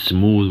 Because he's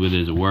smooth with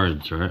his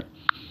words, right?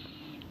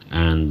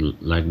 And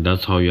like,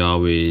 that's how you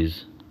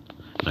always,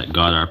 like,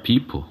 got our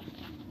people.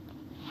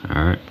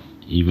 Alright?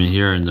 Even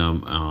here in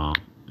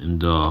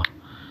the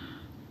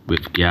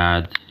with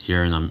Gad,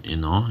 here in, you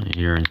know,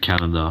 here in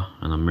Canada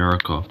and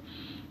America,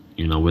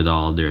 you know, with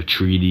all their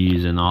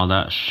treaties and all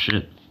that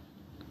shit.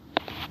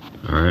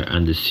 Alright,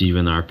 and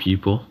deceiving our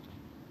people.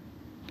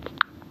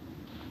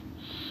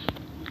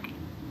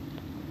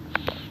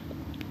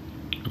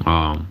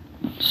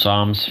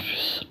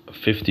 Psalms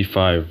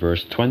 55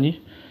 verse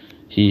 20.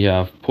 He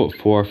hath put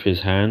forth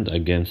his hand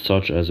against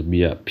such as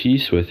be at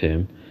peace with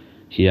him.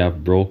 He hath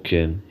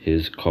broken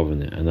his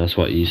covenant. And that's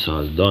what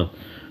Esau has done.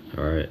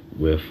 Alright,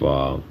 with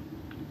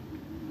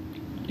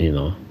you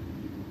know,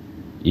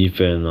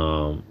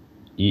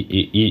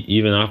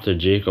 even after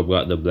Jacob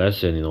got the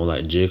blessing, you know,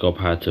 like, Jacob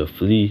had to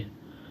flee,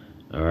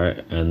 all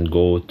right, and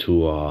go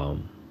to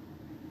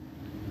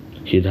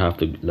he'd have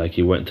to, like,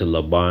 he went to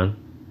Laban,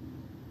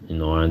 you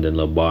know, and then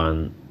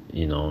Laban,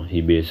 you know,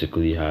 he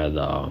basically had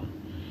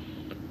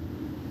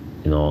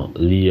you know,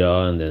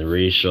 Leah and then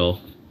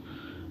Rachel,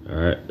 all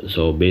right.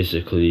 So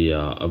basically,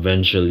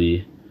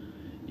 eventually,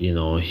 you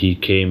know, he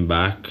came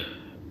back,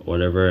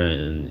 whatever,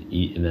 and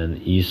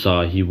then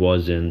Esau, he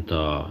wasn't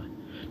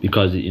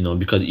because, you know,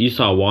 because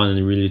Esau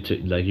wanted really to,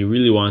 like, he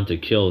really wanted to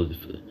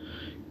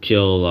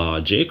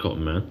kill Jacob,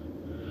 man,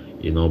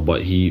 you know,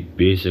 but he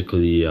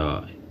basically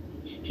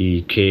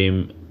he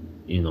came,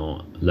 you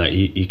know, like,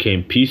 he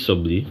came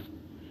peaceably,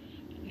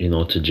 you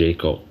know, to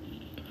Jacob,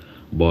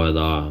 but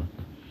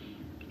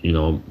you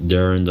know,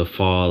 during the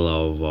fall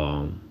of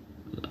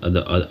like,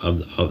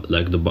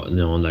 the, you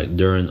know, like,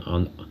 during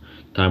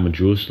time of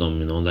Jerusalem,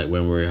 you know, like,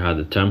 when we had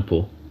the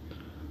temple,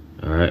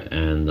 all right,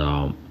 and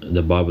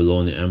the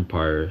Babylonian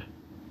Empire,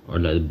 or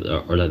like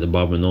the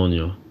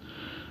Babylonian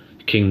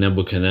King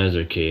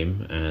Nebuchadnezzar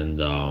came, and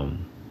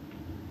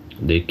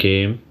they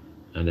came,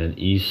 and then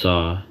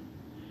Esau,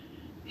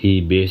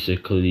 he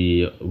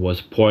basically was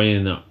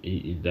pointing out,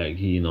 like,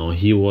 you know,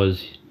 he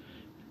was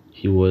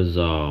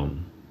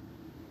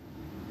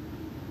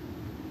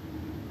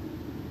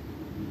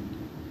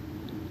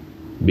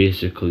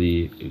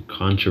basically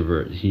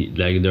controversy.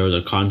 Like, there was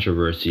a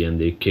controversy, and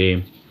they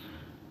came,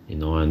 you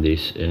know, and they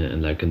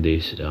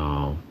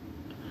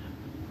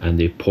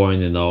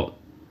pointed out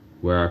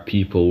where our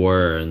people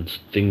were and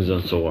things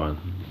and so on,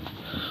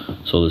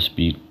 so to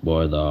speak.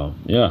 But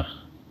yeah,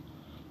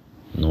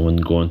 you know, when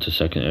going to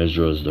Second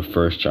Ezra, the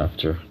first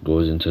chapter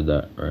goes into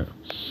that, right?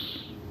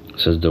 It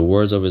says, the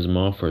words of his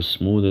mouth were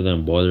smoother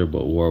than butter,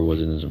 but war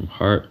was in his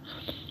heart.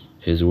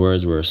 His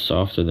words were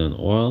softer than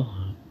oil,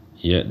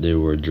 yet they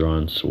were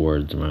drawn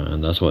swords, man.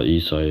 And that's what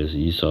Esau is.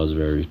 Esau is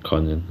very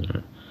cunning,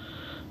 right?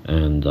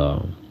 And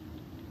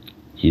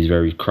he's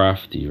very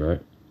crafty,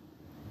 right?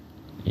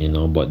 You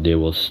know, but they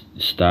will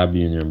stab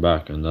you in your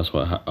back, and that's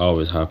what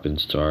always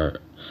happens to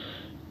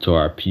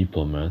our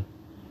people, man.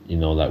 You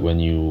know, like, when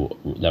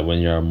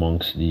you're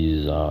amongst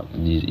these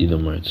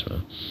Edomites,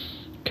 man.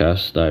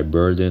 Cast thy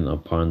burden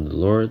upon the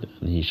Lord,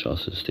 and he shall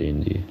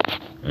sustain thee,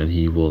 and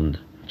he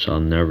shall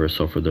never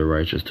suffer the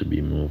righteous to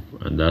be moved.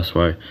 And that's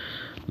why,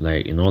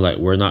 like, you know, like,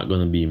 we're not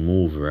gonna be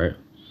moved, right?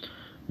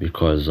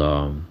 Because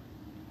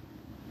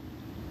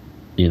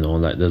you know,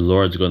 like, the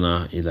Lord's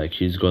gonna, like,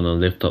 he's gonna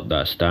lift up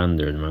that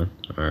standard, man.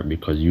 All right,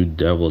 because you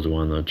devils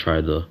wanna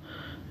try to,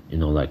 you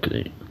know, like,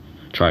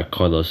 try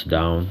cut us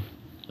down,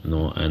 you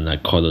know, and,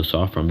 like, cut us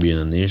off from being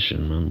a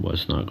nation, man. But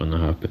it's not gonna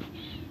happen.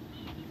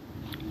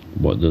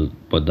 But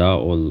thou,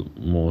 O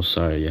Most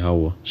High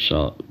Yahweh,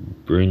 shall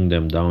bring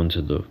them down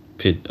to the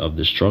pit of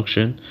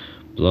destruction.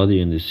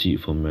 Bloody and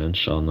deceitful men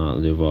shall not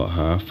live out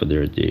half of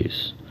their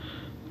days,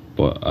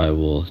 but I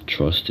will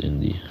trust in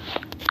thee.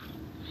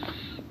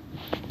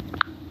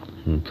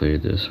 I'm gonna play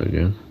this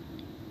again.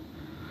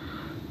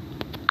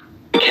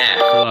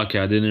 So, okay,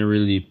 I didn't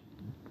really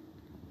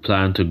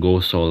plan to go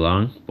so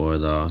long,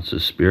 but it's a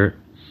spirit.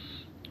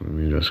 Let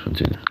me just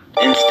continue.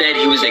 Instead,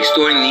 he was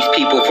extorting these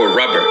people for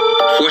rubber,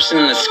 forcing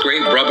them to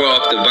scrape rubber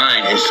off the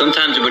vine, and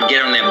sometimes it would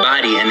get on their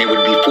body and they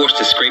would be forced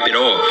to scrape it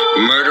off.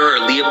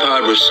 Murderer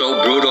Leopold was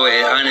so brutal,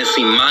 it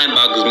honestly mind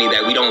boggles me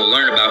that we don't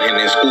learn about him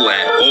in school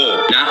at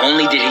all. Not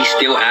only did he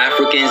steal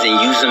Africans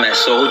and use them as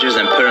soldiers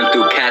and put them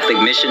through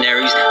Catholic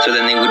missionaries so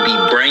then they would be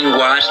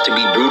brainwashed to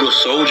be brutal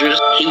soldiers,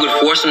 he would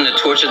force them to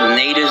torture the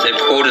natives if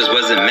quotas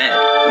wasn't met.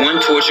 One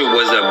torture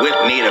was a whip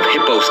made of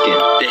hippo skin.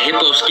 The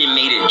hippo skin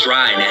made it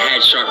dry and it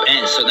had sharp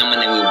ends, so then when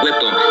they would whip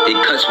them, the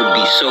cuts would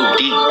be so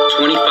deep.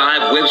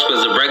 25 whips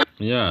was a regular.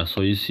 Yeah,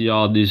 so you see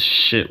all this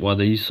shit what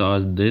the Esau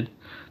did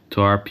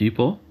to our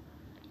people.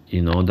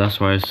 You know, that's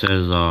why it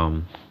says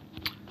thine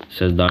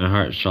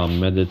heart shall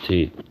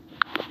meditate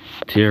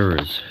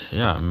tears.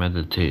 Yeah,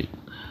 meditate.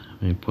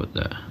 Let me put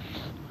that.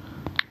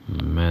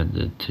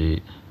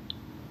 Meditate.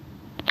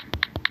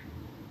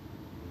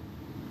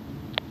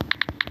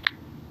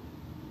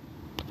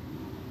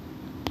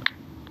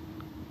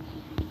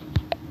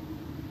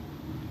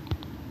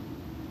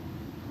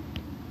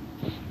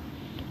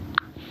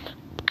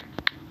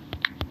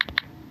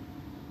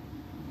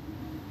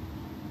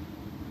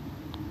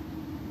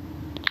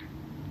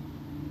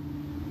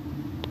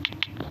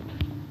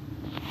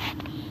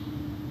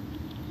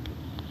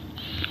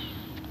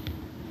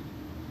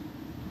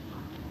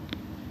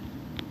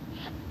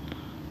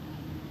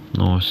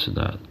 Notice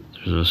that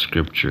there's a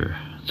scripture.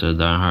 It says,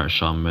 "Thine heart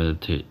shall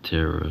meditate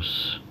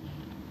terrors."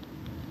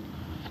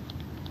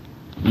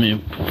 Let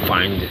me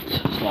find it.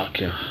 It's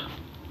like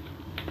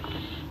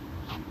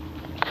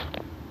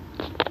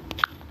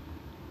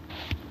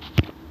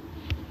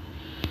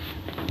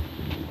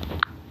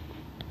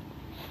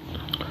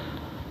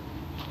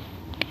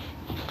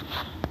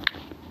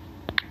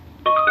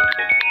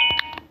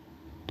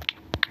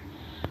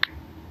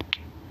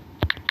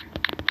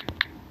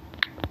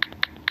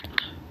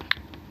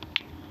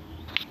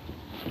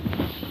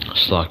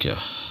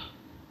Slovakia.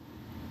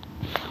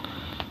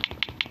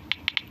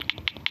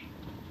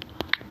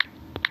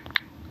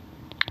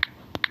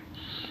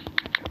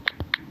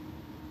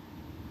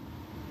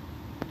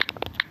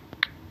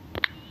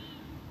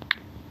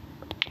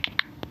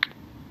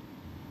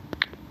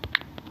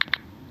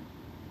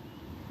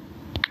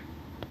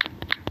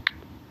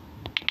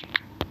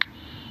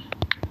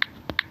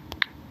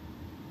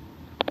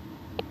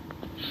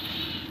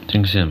 I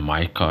think it's in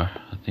Micah,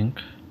 I think.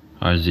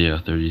 Isaiah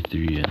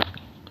 33 and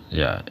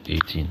yeah,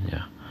 18,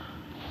 yeah.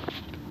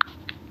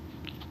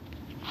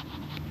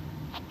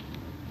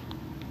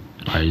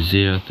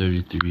 Isaiah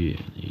 33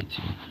 and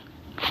 18.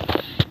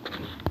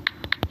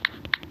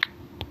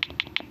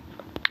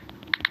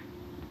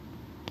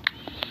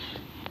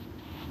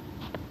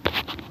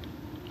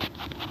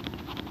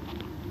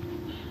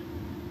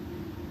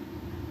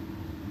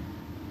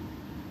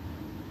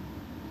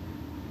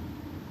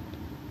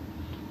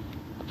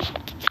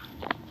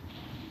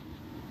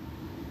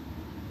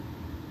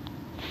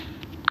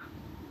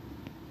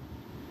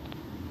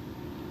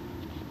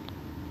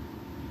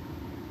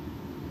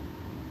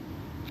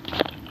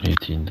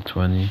 To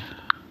 20.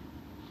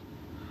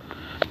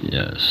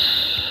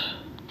 Yes.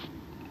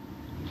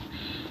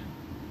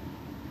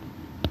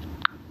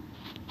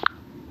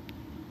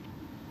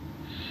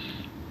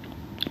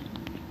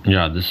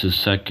 Yeah, this is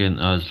second.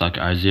 It's like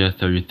Isaiah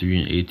 33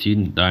 and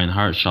 18. Thine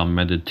heart shall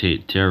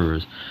meditate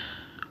terrors.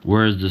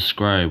 Where is the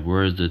scribe?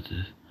 Where is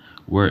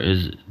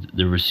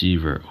the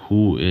receiver?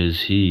 Who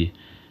is he?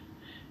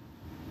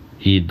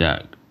 He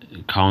that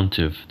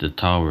counteth the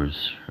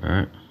towers.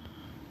 Right.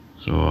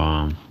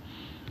 So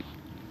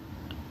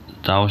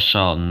thou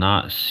shalt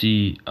not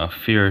see a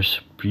fierce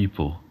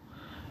people,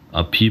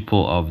 a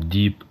people of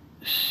deep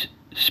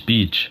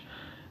speech,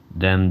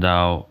 then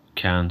thou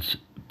canst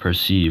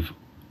perceive,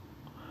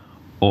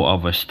 O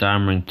of a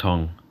stammering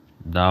tongue,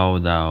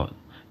 thou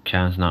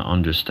canst not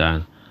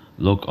understand.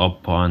 Look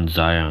upon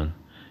Zion,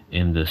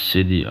 in the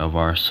city of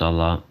our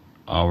solemnity.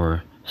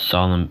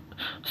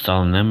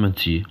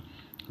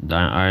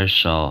 Thine eyes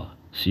shall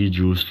see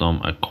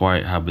Jerusalem, a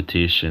quiet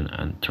habitation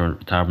and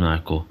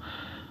tabernacle,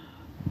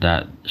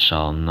 that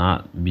shall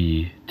not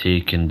be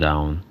taken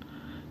down,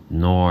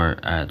 nor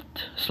at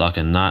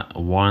slacking. Not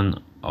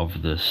one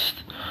of the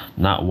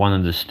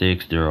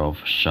stakes thereof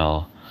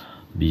shall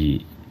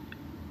be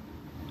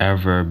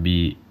ever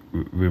be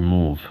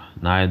removed,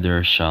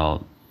 neither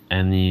shall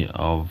any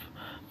of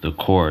the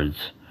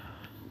cords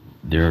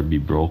there be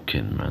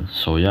broken, man.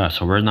 So yeah,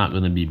 so we're not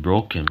gonna be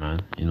broken,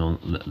 man. You know,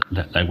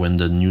 like when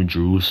the New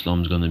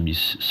Jerusalem's gonna be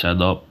set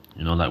up,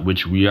 you know, like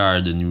which we are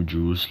the New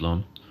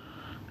Jerusalem.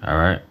 All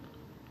right.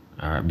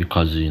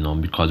 Because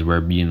because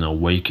we're being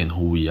awakened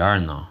who we are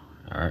now,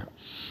 all right,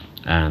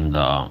 and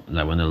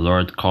like when the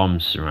Lord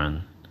comes,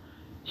 man,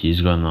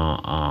 he's gonna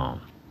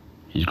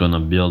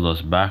build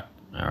us back,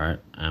 all right,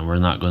 and we're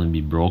not gonna be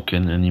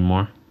broken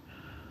anymore,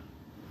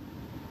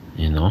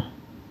 and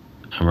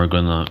we're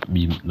gonna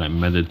be like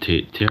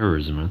meditate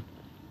terrorism, man,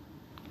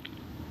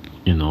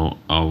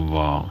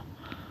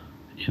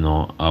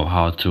 of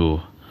how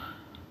to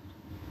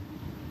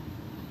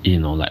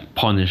like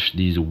punish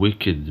these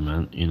wicked,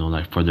 man,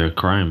 like for their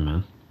crime,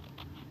 man.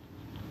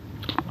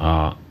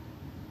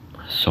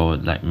 So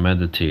like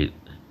meditate.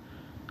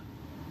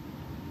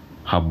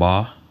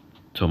 Haba,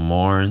 to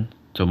mourn,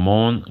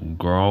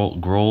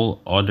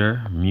 growl,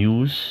 other,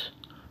 muse,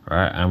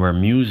 right? And we're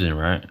musing,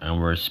 right? And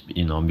we're,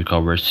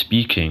 because we're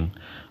speaking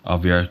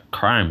of your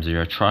crimes,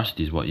 your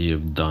atrocities, what you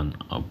have done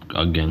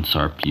against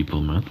our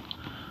people, man.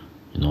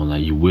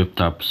 Like you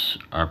whipped up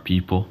our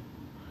people,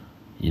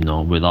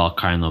 with all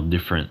kind of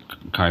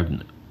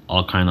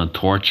all kind of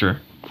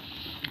torture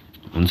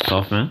and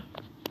stuff, man.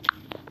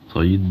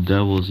 So you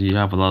devils, you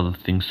have a lot of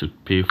things to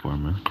pay for,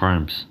 man.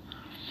 Crimes.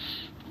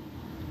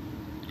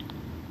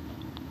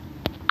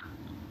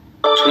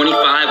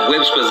 25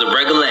 whips was a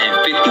regular and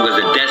 50 was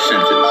a death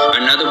sentence.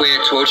 Another way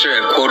of torture,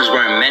 if quotas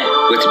weren't met,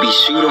 was to be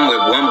shoot them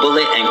with one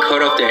bullet and cut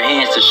off their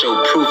hands to show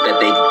proof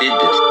that they did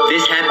this.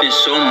 This happened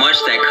so much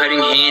that cutting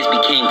hands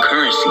became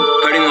currency.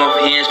 Cutting off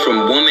hands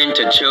from women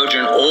to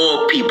children,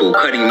 all people,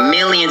 cutting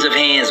millions of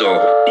hands off.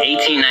 In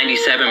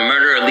 1897,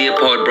 murderer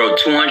Leopold brought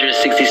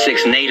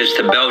 266 natives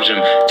to Belgium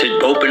to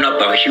open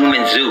up a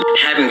human zoo,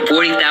 having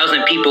 40,000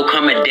 people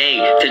come a day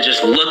to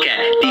just look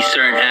at these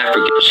certain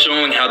Africans,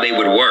 showing how they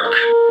would work.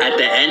 At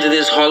the end of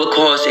this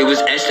Holocaust, it was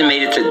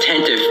estimated to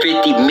 10 to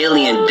 50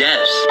 million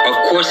deaths. Of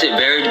course, it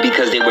varied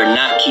because they were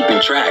not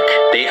keeping track.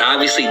 They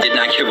obviously did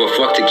not give a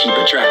fuck to keep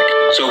a track.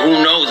 So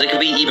who knows? It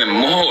could be even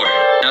more.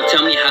 Now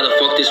tell me how the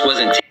fuck this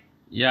wasn't.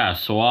 Yeah,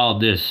 so all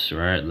this,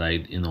 right?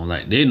 Like,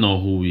 like they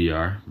know who we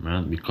are,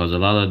 man, because a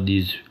lot of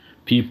these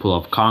people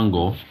of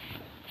Congo,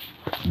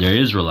 they're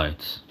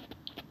Israelites.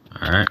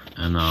 All right,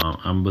 and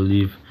I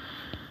believe,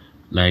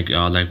 like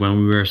when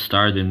we were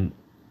starting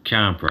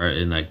camp, right,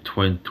 in like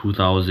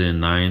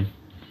 2009,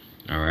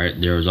 all right,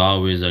 there was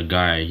always a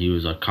guy. He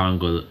was a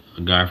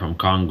guy from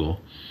Congo,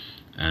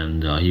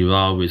 and he would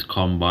always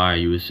come by.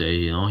 He would say,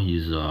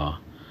 he's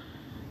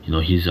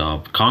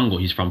Congo.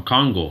 He's from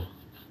Congo.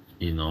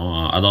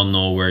 I don't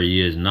know where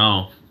he is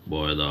now,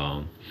 but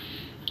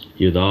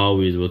he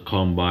would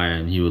come by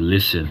and he would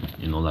listen,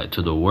 like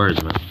to the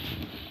word, man.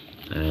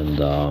 And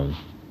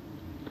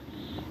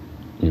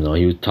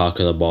he was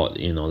talking about,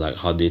 like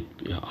how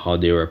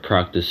they were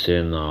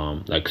practicing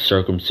like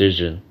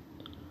circumcision,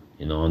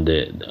 on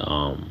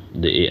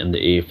the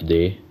eighth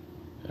day.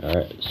 All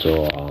right,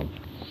 so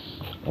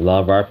a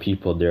lot of our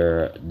people,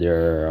 they're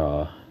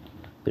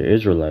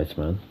Israelites,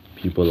 man.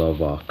 People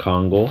of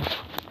Congo.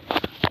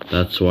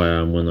 That's why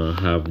I'm gonna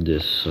have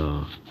this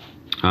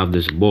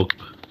book.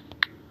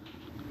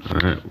 All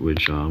right,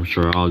 which I'm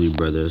sure all you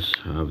brothers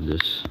have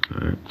this.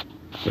 All right,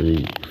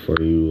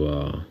 for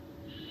you.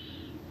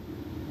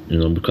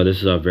 Because this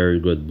is a very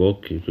good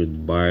book. You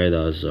could buy it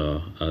as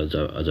a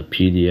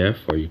PDF,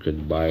 or you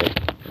could buy it.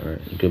 All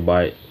right, you could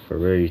buy it for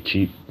very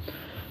cheap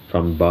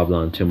from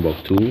Babylon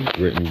Timbuktu,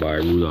 written by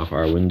Rudolph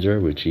R. Windsor,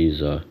 which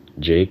he's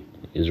Jake,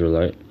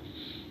 Israelite,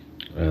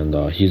 and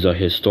he's a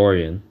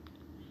historian,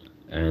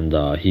 and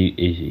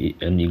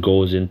he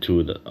goes into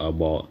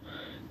about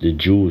the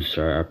Jews,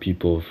 our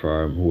people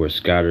who were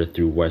scattered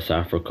through West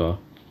Africa,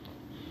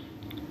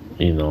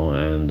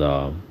 and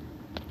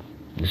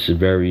this is a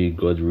very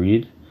good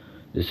read.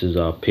 This is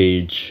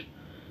page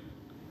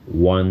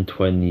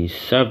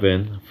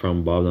 127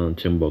 from Babylon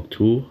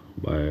Timbuktu,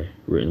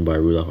 written by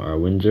Rudolph R.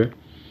 Windsor.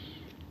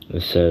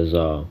 It says,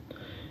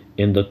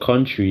 in the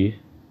country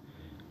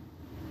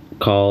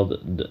called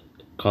the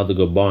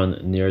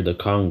Gabon near the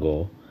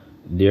Congo,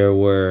 there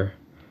were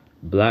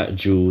black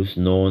Jews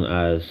known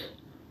as,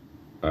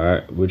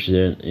 which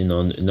then,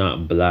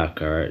 not black,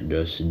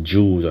 just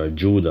Jews or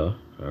Judah,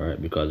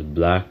 because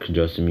black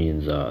just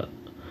means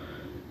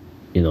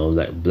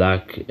like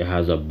black, it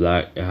has a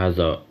bad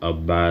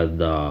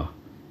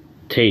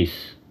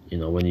taste,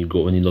 when you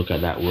look at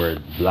that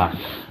word black,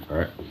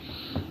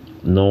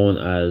 known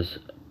as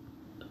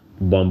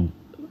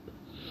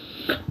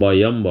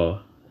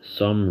Bayamba,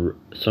 some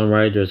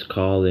writers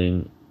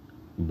calling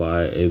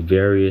by a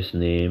various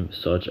name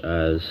such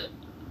as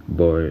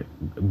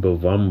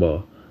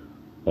Bavamba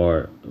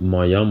or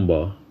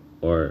Mayamba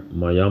or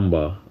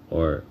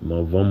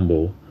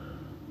Mavumbo,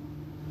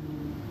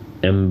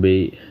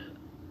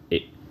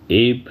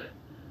 Abe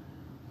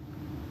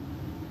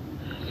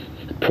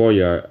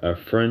Poyar, a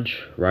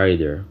French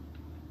writer,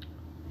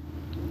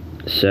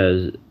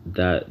 says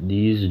that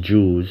these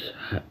Jews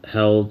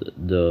held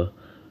the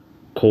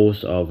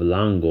coast of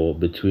Lango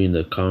between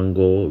the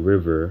Congo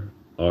River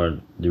or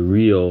the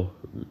Rio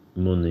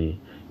Muni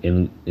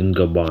in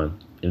Gabon.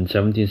 In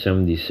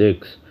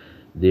 1776,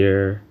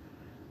 their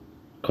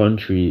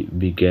country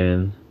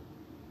began.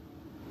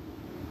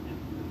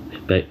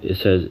 It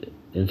says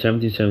in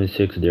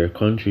 1776 their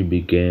country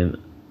began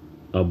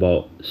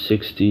about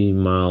 60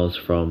 miles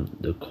from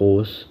the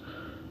coast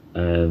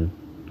and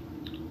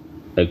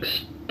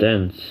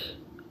extends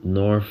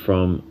north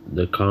from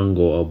the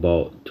Congo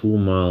about 2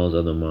 miles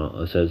of the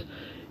mile. It says,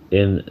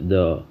 in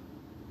the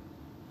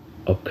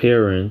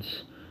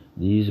appearance,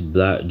 these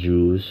black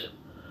Jews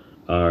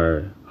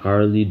are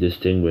hardly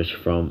distinguished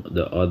from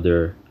the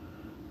other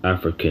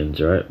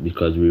Africans, right?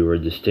 Because we were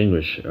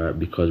distinguished, right?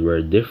 Because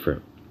we're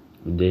different.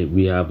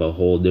 We have a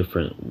whole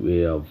different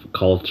way of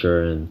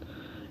culture and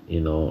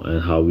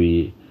and how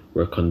we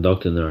were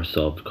conducting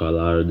ourselves, because a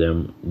lot of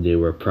them, they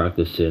were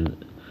practicing,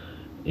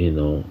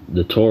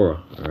 the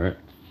Torah, all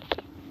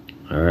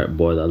right,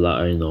 but a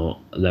lot,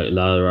 like a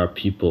lot of our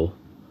people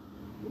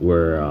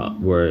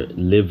were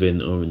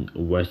living in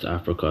West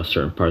Africa,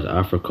 certain parts of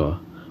Africa,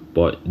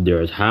 but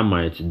there's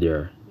Hamites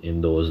there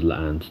in those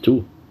lands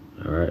too,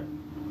 all right,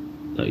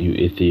 like you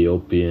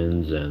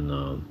Ethiopians, and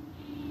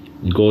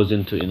it goes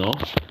into,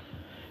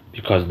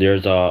 because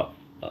there's a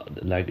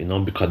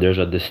because there's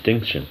a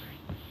distinction.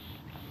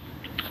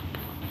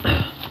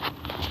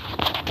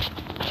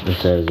 It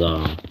says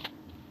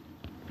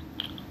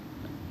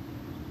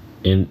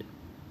in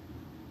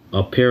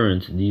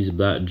appearance, these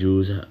black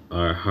Jews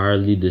are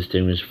hardly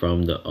distinguished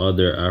from the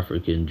other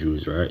African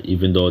Jews, right?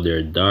 Even though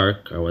they're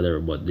dark or whatever,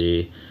 but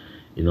they,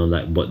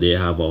 but they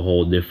have a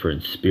whole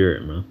different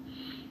spirit, man.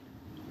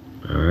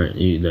 All right,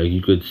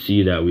 you could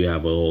see that we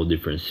have a whole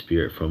different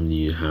spirit from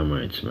the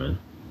Hamites, man.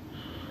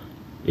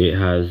 It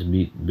has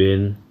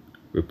been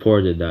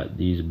reported that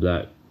these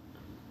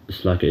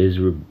it is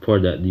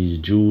reported that these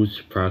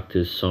Jews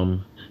practice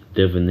some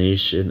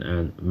divination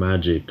and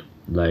magic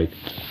like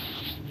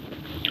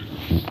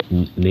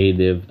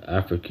native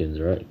Africans,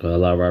 right? Because a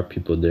lot of our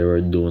people, they were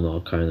doing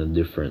all kind of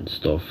different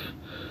stuff,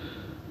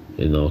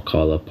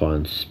 call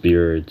upon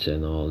spirits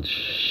and all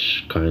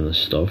kind of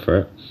stuff,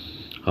 right?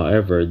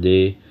 However,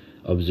 they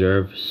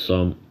observed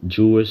some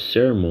Jewish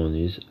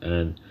ceremonies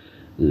and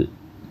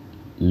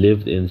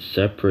lived in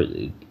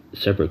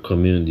separate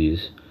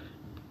communities,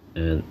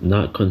 and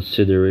not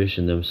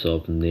consideration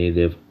themselves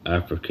native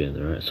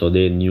African, right? So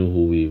they knew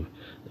who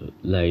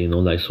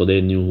so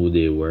they knew who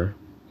they were.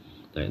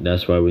 Like,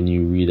 that's why when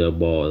you read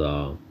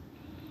about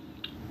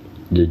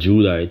the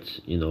Judites,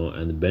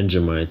 and the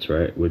Benjamites,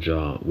 right, which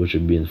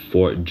would be in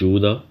Fort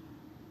Judah,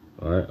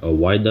 all right, or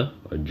Wida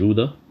or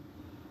Judah,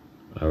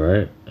 all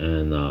right,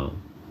 and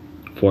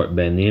Fort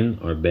Benin,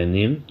 all right,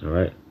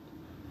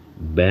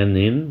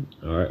 Benin,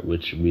 all right,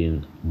 which would be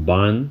in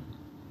Banyam,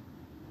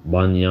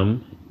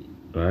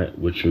 all right,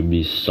 which would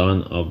be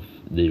son of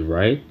the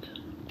right,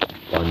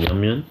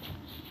 Banyamian.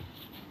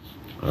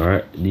 All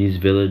right, these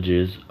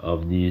villages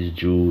of these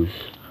Jews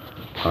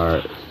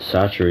are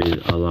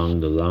saturated along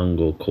the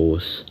Longo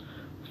coast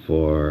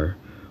for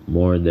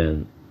more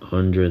than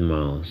 100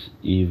 miles,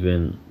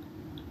 even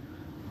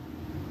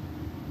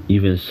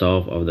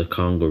south of the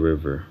Congo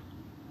River.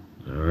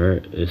 All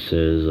right, it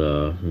says,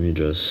 let me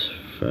just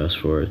fast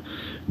forward.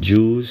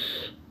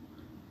 Jews.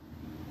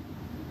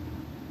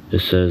 It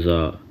says,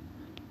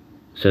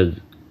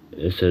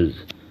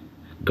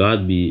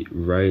 God be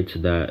right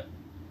that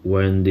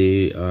when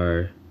they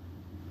are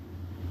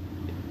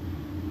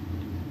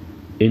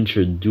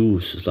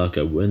introduced,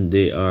 when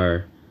they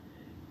are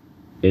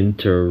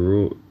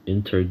integrated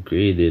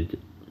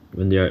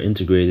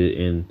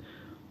in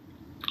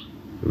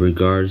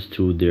regards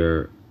to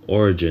their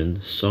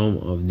origin, some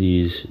of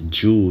these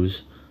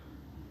Jews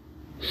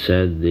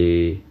said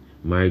they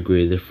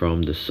migrated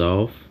from the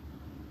south.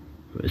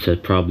 It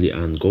said probably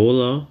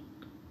Angola,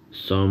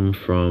 some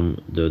from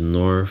the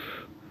north.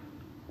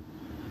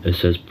 It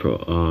says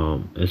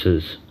from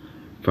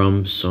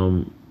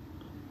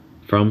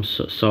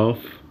south.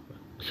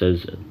 It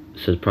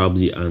says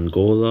probably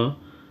Angola,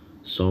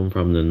 some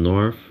from the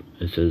north.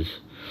 It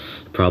says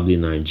probably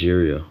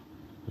Nigeria.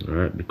 All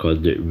right, because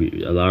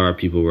a lot of our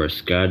people were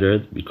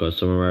scattered, because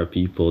some of our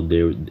people,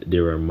 they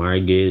were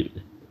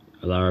migrated.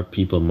 A lot of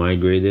people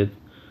migrated,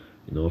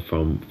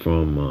 from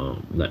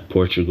like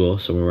Portugal.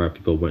 Some of our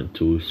people went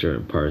to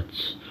certain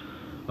parts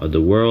of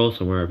the world.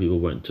 Some of our people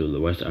went to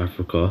West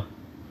Africa,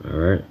 all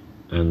right,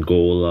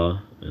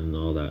 Angola and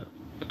all that,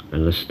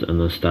 and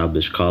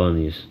established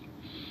colonies.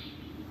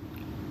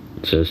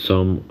 It says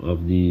some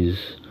of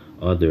these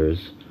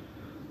others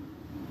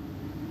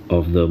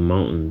of the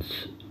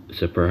mountains,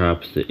 so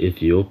perhaps the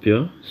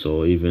Ethiopia.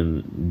 So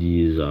even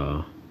these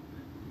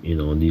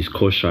these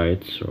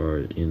Koshites,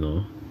 or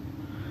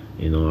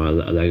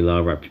like a lot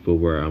of our people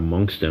were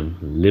amongst them,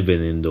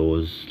 living in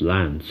those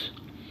lands.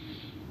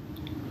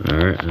 All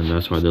right, and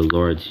that's why the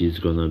Lord, he's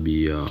gonna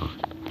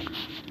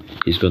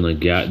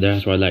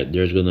that's why, like,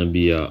 there's gonna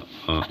be a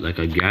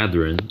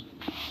gathering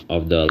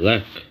of the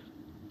elect,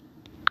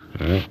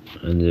 all right,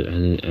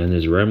 and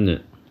his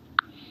remnant.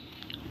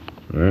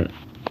 All right,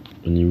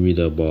 when you read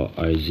about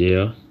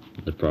Isaiah,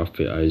 the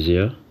prophet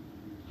Isaiah,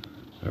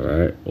 all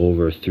right,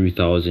 over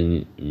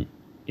 3,000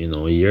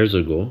 years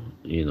ago,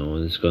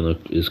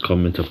 it's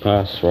coming to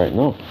pass right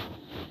now,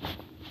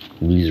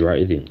 these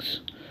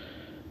writings.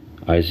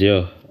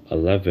 Isaiah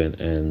 11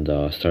 and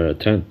start at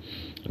 10.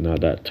 And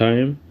at that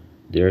time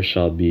there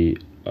shall be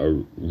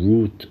a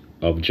root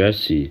of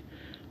Jesse,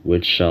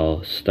 which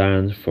shall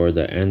stand for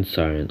the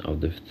ensign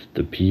of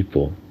the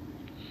people,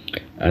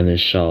 and it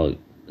shall.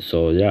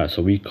 So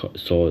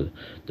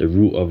the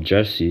root of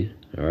Jesse,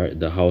 all right,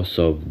 the house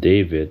of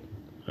David,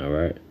 all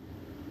right,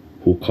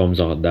 who comes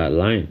out that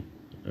line,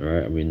 all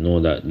right, and we know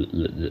that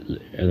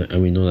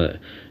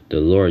the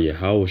Lord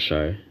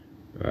Yahushua,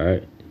 all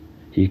right,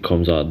 he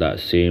comes out that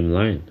same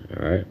line,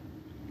 all right,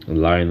 a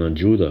lion of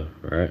Judah,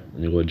 right?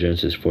 And you go to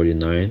Genesis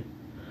 49.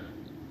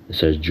 It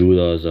says,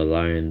 Judah is a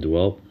lion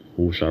dwelt,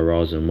 who shall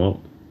rouse him up?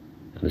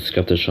 And the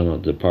scepter shall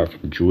not depart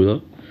from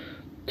Judah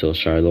till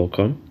Shiloh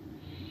come.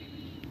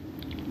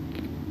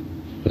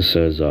 It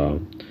says,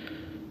 to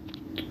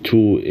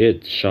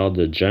it shall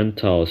the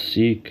Gentiles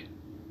seek,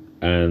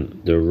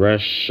 and the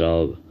rest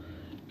shall,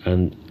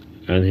 and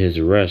his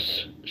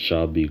rest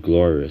shall be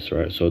glorious,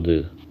 right? So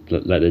the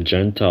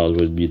Gentiles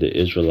would be the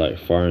Israelite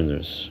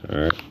foreigners, all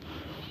right?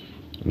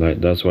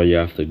 Like, that's why you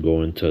have to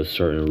go into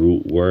certain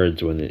root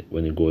words when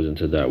it goes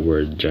into that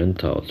word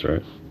Gentiles,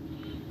 right?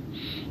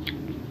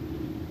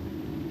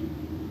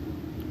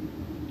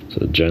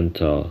 So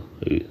Gentile,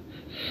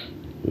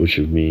 which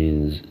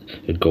means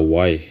it go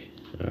white,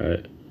 all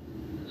right?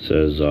 It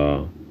says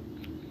our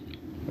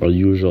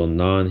usual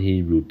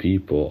non-Hebrew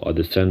people, a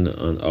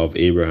descendant of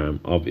Abraham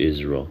of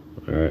Israel,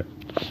 all right?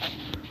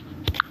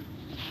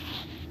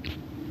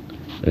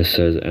 It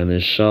says, and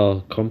it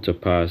shall come to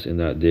pass in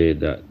that day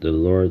that the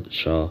Lord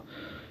shall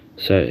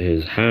set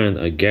his hand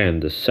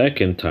again the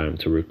second time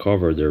to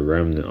recover the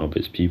remnant of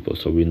his people.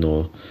 So we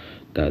know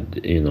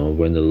that, you know,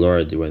 when the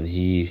Lord, when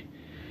he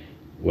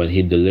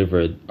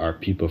delivered our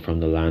people from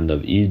the land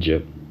of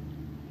Egypt,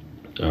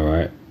 all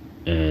right,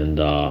 and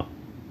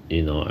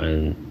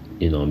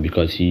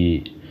because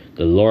the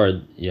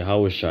Lord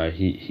Yahweh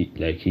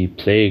he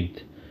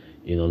plagued,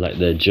 like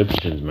the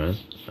Egyptians, man,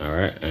 all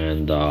right,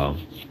 and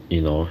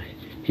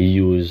he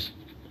used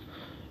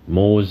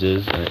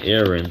Moses and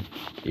Aaron,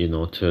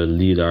 to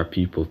lead our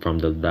people from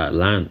that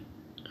land,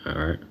 all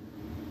right,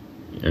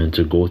 and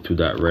to go through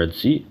that Red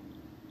Sea,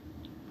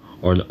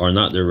 or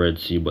not the Red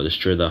Sea, but the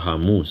Strait of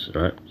Hormuz,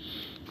 right?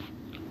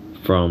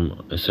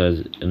 It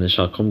says, and it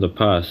shall come to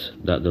pass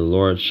that the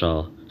Lord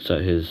shall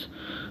set his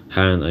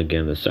hand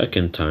again the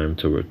second time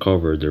to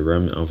recover the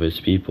remnant of his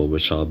people,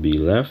 which shall be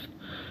left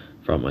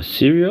from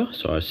Assyria.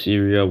 So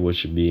Assyria,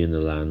 which would be in the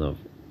land of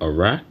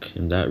Iraq,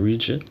 in that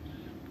region,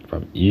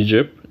 from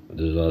Egypt.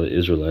 There's a lot of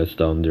Israelites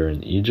down there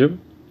in Egypt.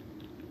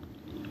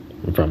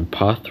 From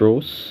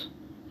Pathros,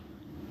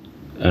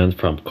 and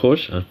from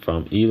Cush, and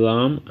from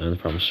Elam, and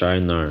from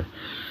Shinar,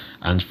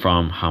 and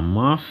from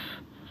Hamath,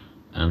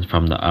 and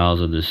from the isles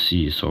of the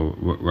sea. So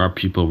our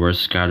people were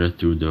scattered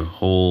through the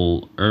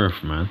whole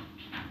earth, man.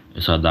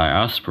 It's a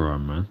diaspora,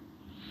 man.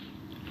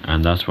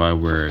 And that's why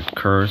we're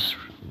cursed.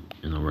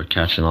 We're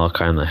catching all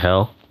kind of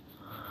hell.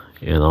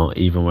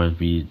 Even when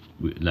we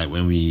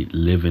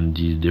live in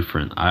these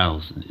different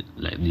isles,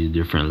 like these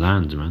different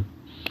lands, man.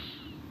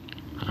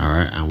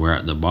 Alright, and we're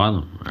at the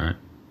bottom, alright?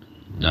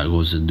 That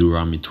goes to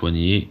Deuteronomy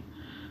 28,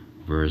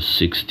 verse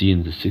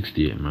 16 to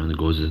 68, man. It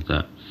goes with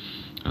that.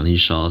 And he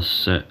shall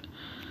set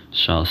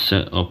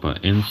up an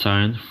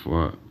ensign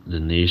for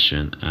the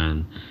nation,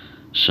 and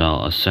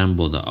shall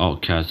assemble the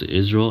outcasts of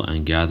Israel,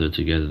 and gather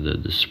together the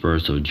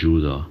dispersed of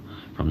Judah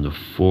from the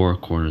four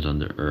corners of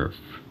the earth.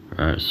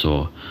 Alright,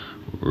 so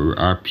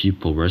our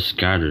people were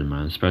scattered,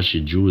 man,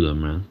 especially Judah,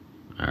 man.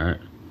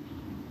 Alright.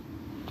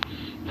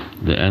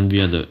 The envy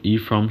of the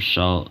Ephraim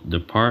shall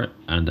depart,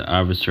 and the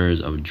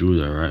adversaries of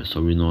Judah, right?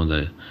 So we know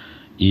that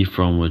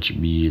Ephraim, which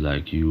be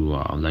like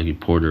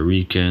Puerto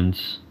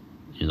Ricans,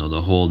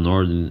 the whole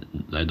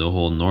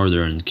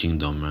northern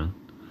kingdom, man.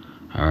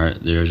 All right,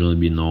 there's going to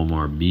be no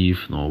more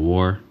beef, no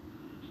war.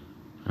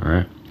 All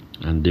right,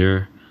 and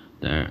the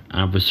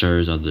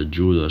adversaries of the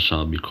Judah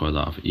shall be cut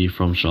off.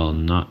 Ephraim shall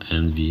not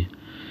envy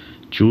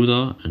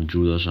Judah, and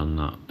Judah shall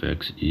not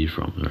vex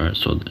Ephraim. All right,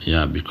 so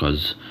yeah,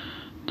 because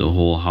the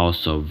whole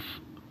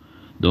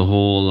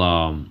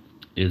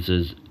it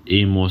says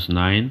Amos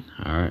 9.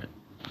 All right,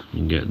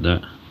 you get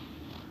that.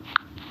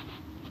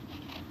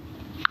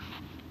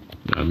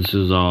 Yeah, this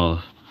is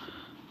all.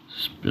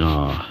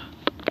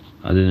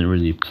 I didn't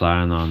really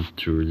plan on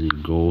to really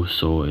go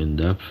so in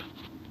depth.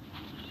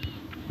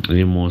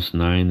 Amos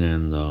 9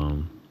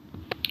 and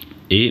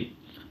 8.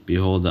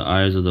 Behold, the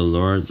eyes of the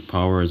Lord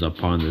power is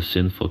upon the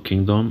sinful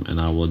kingdom, and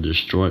I will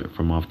destroy it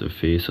from off the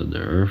face of the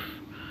earth.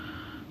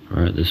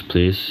 Right, this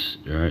place,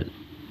 right,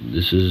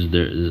 this is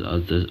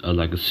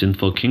like a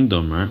sinful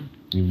kingdom, right?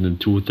 Even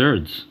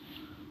 2/3,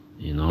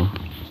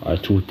 our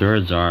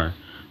 2/3 are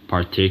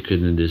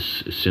partaking in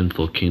this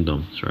sinful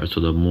kingdom, right? So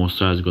the Most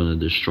High is going to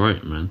destroy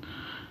it, man.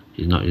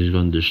 He's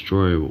going to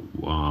destroy, he's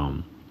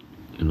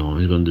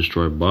going to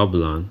destroy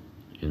Babylon,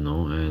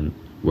 and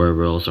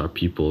wherever else our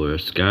people are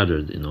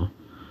scattered,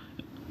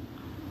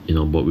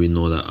 but we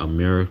know that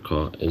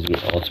America is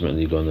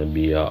ultimately going to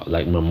be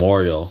like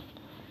memorial,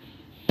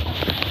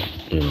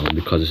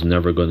 because it's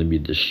never going to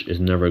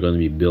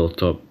be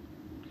built up.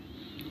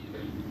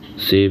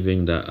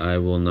 Saving that I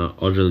will not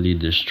utterly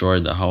destroy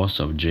the house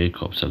of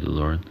Jacob, said the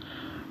Lord.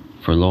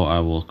 For lo, I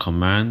will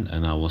command,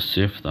 and I will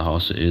sift the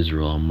house of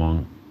Israel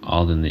among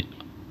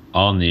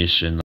all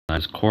nations,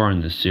 as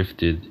corn is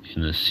sifted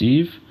in a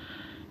sieve,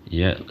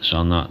 yet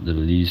shall not the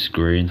least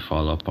grain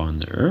fall upon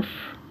the earth.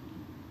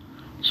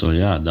 So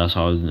yeah, that's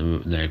how,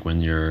 like,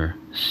 when you're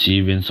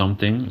sieving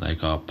something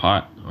like a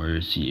pot, or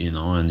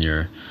and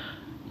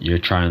you're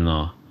trying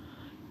to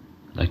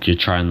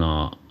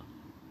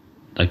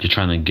like you're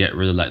trying to get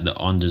rid of like the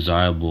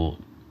undesirable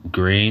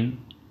grain,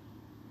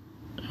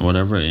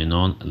 whatever, you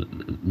know,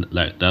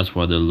 like that's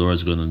what the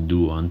Lord's gonna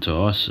do unto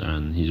us,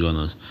 and he's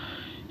gonna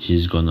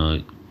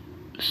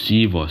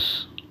save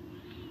us,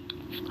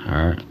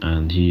 alright,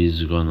 and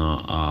he's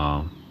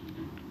gonna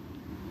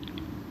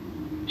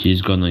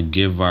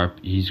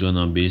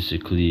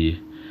basically,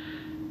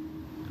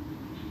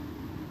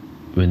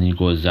 when you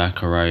go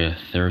Zechariah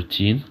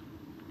 13,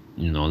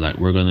 you know, like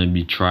we're gonna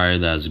be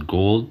tried as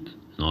gold.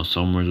 You know,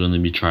 some are gonna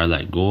be tried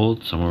like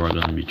gold, some are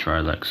gonna be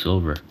tried like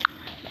silver.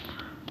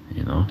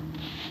 You know,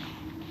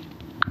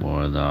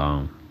 but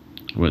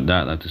with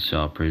that, I'd like to say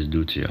all praise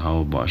due to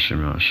Yahweh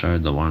Ba'ashem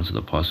Yahshai, the one to the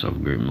apostle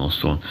of great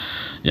millstone.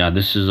 Yeah,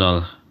 this is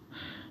I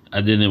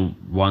didn't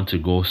want to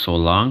go so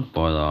long,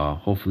 but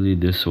hopefully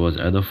this was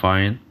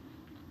edifying.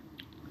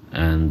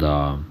 And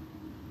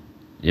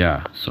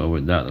yeah, so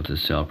with that, let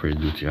us say all praise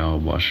due to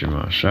Yahweh Ba'ashem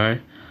Yahshai.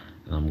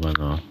 And I'm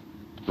gonna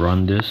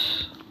run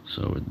this.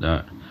 So with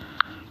that,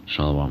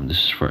 Shalom.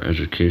 This is for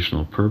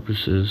educational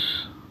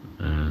purposes.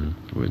 And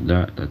with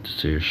that, let's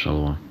say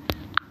Shalom.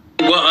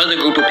 What other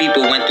group of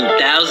people went through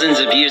thousands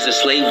of years of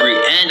slavery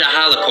and a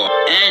Holocaust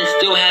and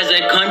still has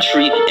that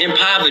country in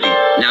poverty?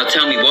 Now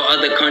tell me, what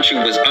other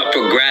country was up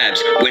for grabs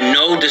with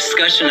no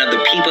discussion of the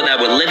people that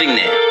were living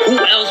there?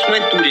 Who else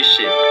went through this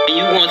shit? And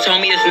you gonna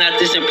tell me it's not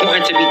this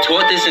important to be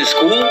taught this in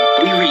school?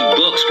 We read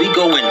books, we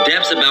go in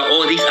depth about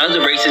all these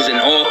other races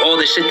and all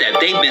the shit that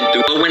they've been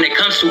through. But when it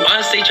comes to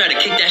us, they try to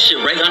kick that shit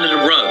right under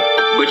the rug.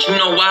 But you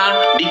know why?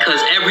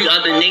 Because every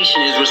other nation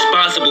is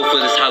responsible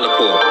for this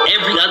Holocaust.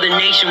 Every other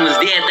nation was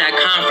there at that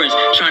conference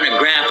trying to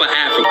grab for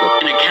Africa.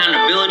 And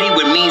accountability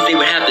would means they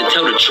would have to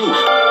tell the truth.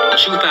 The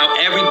truth how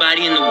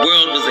everybody in the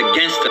world was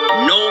against us.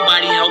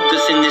 Nobody helped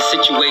us in this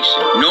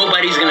situation.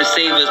 Nobody's gonna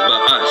save us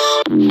but us.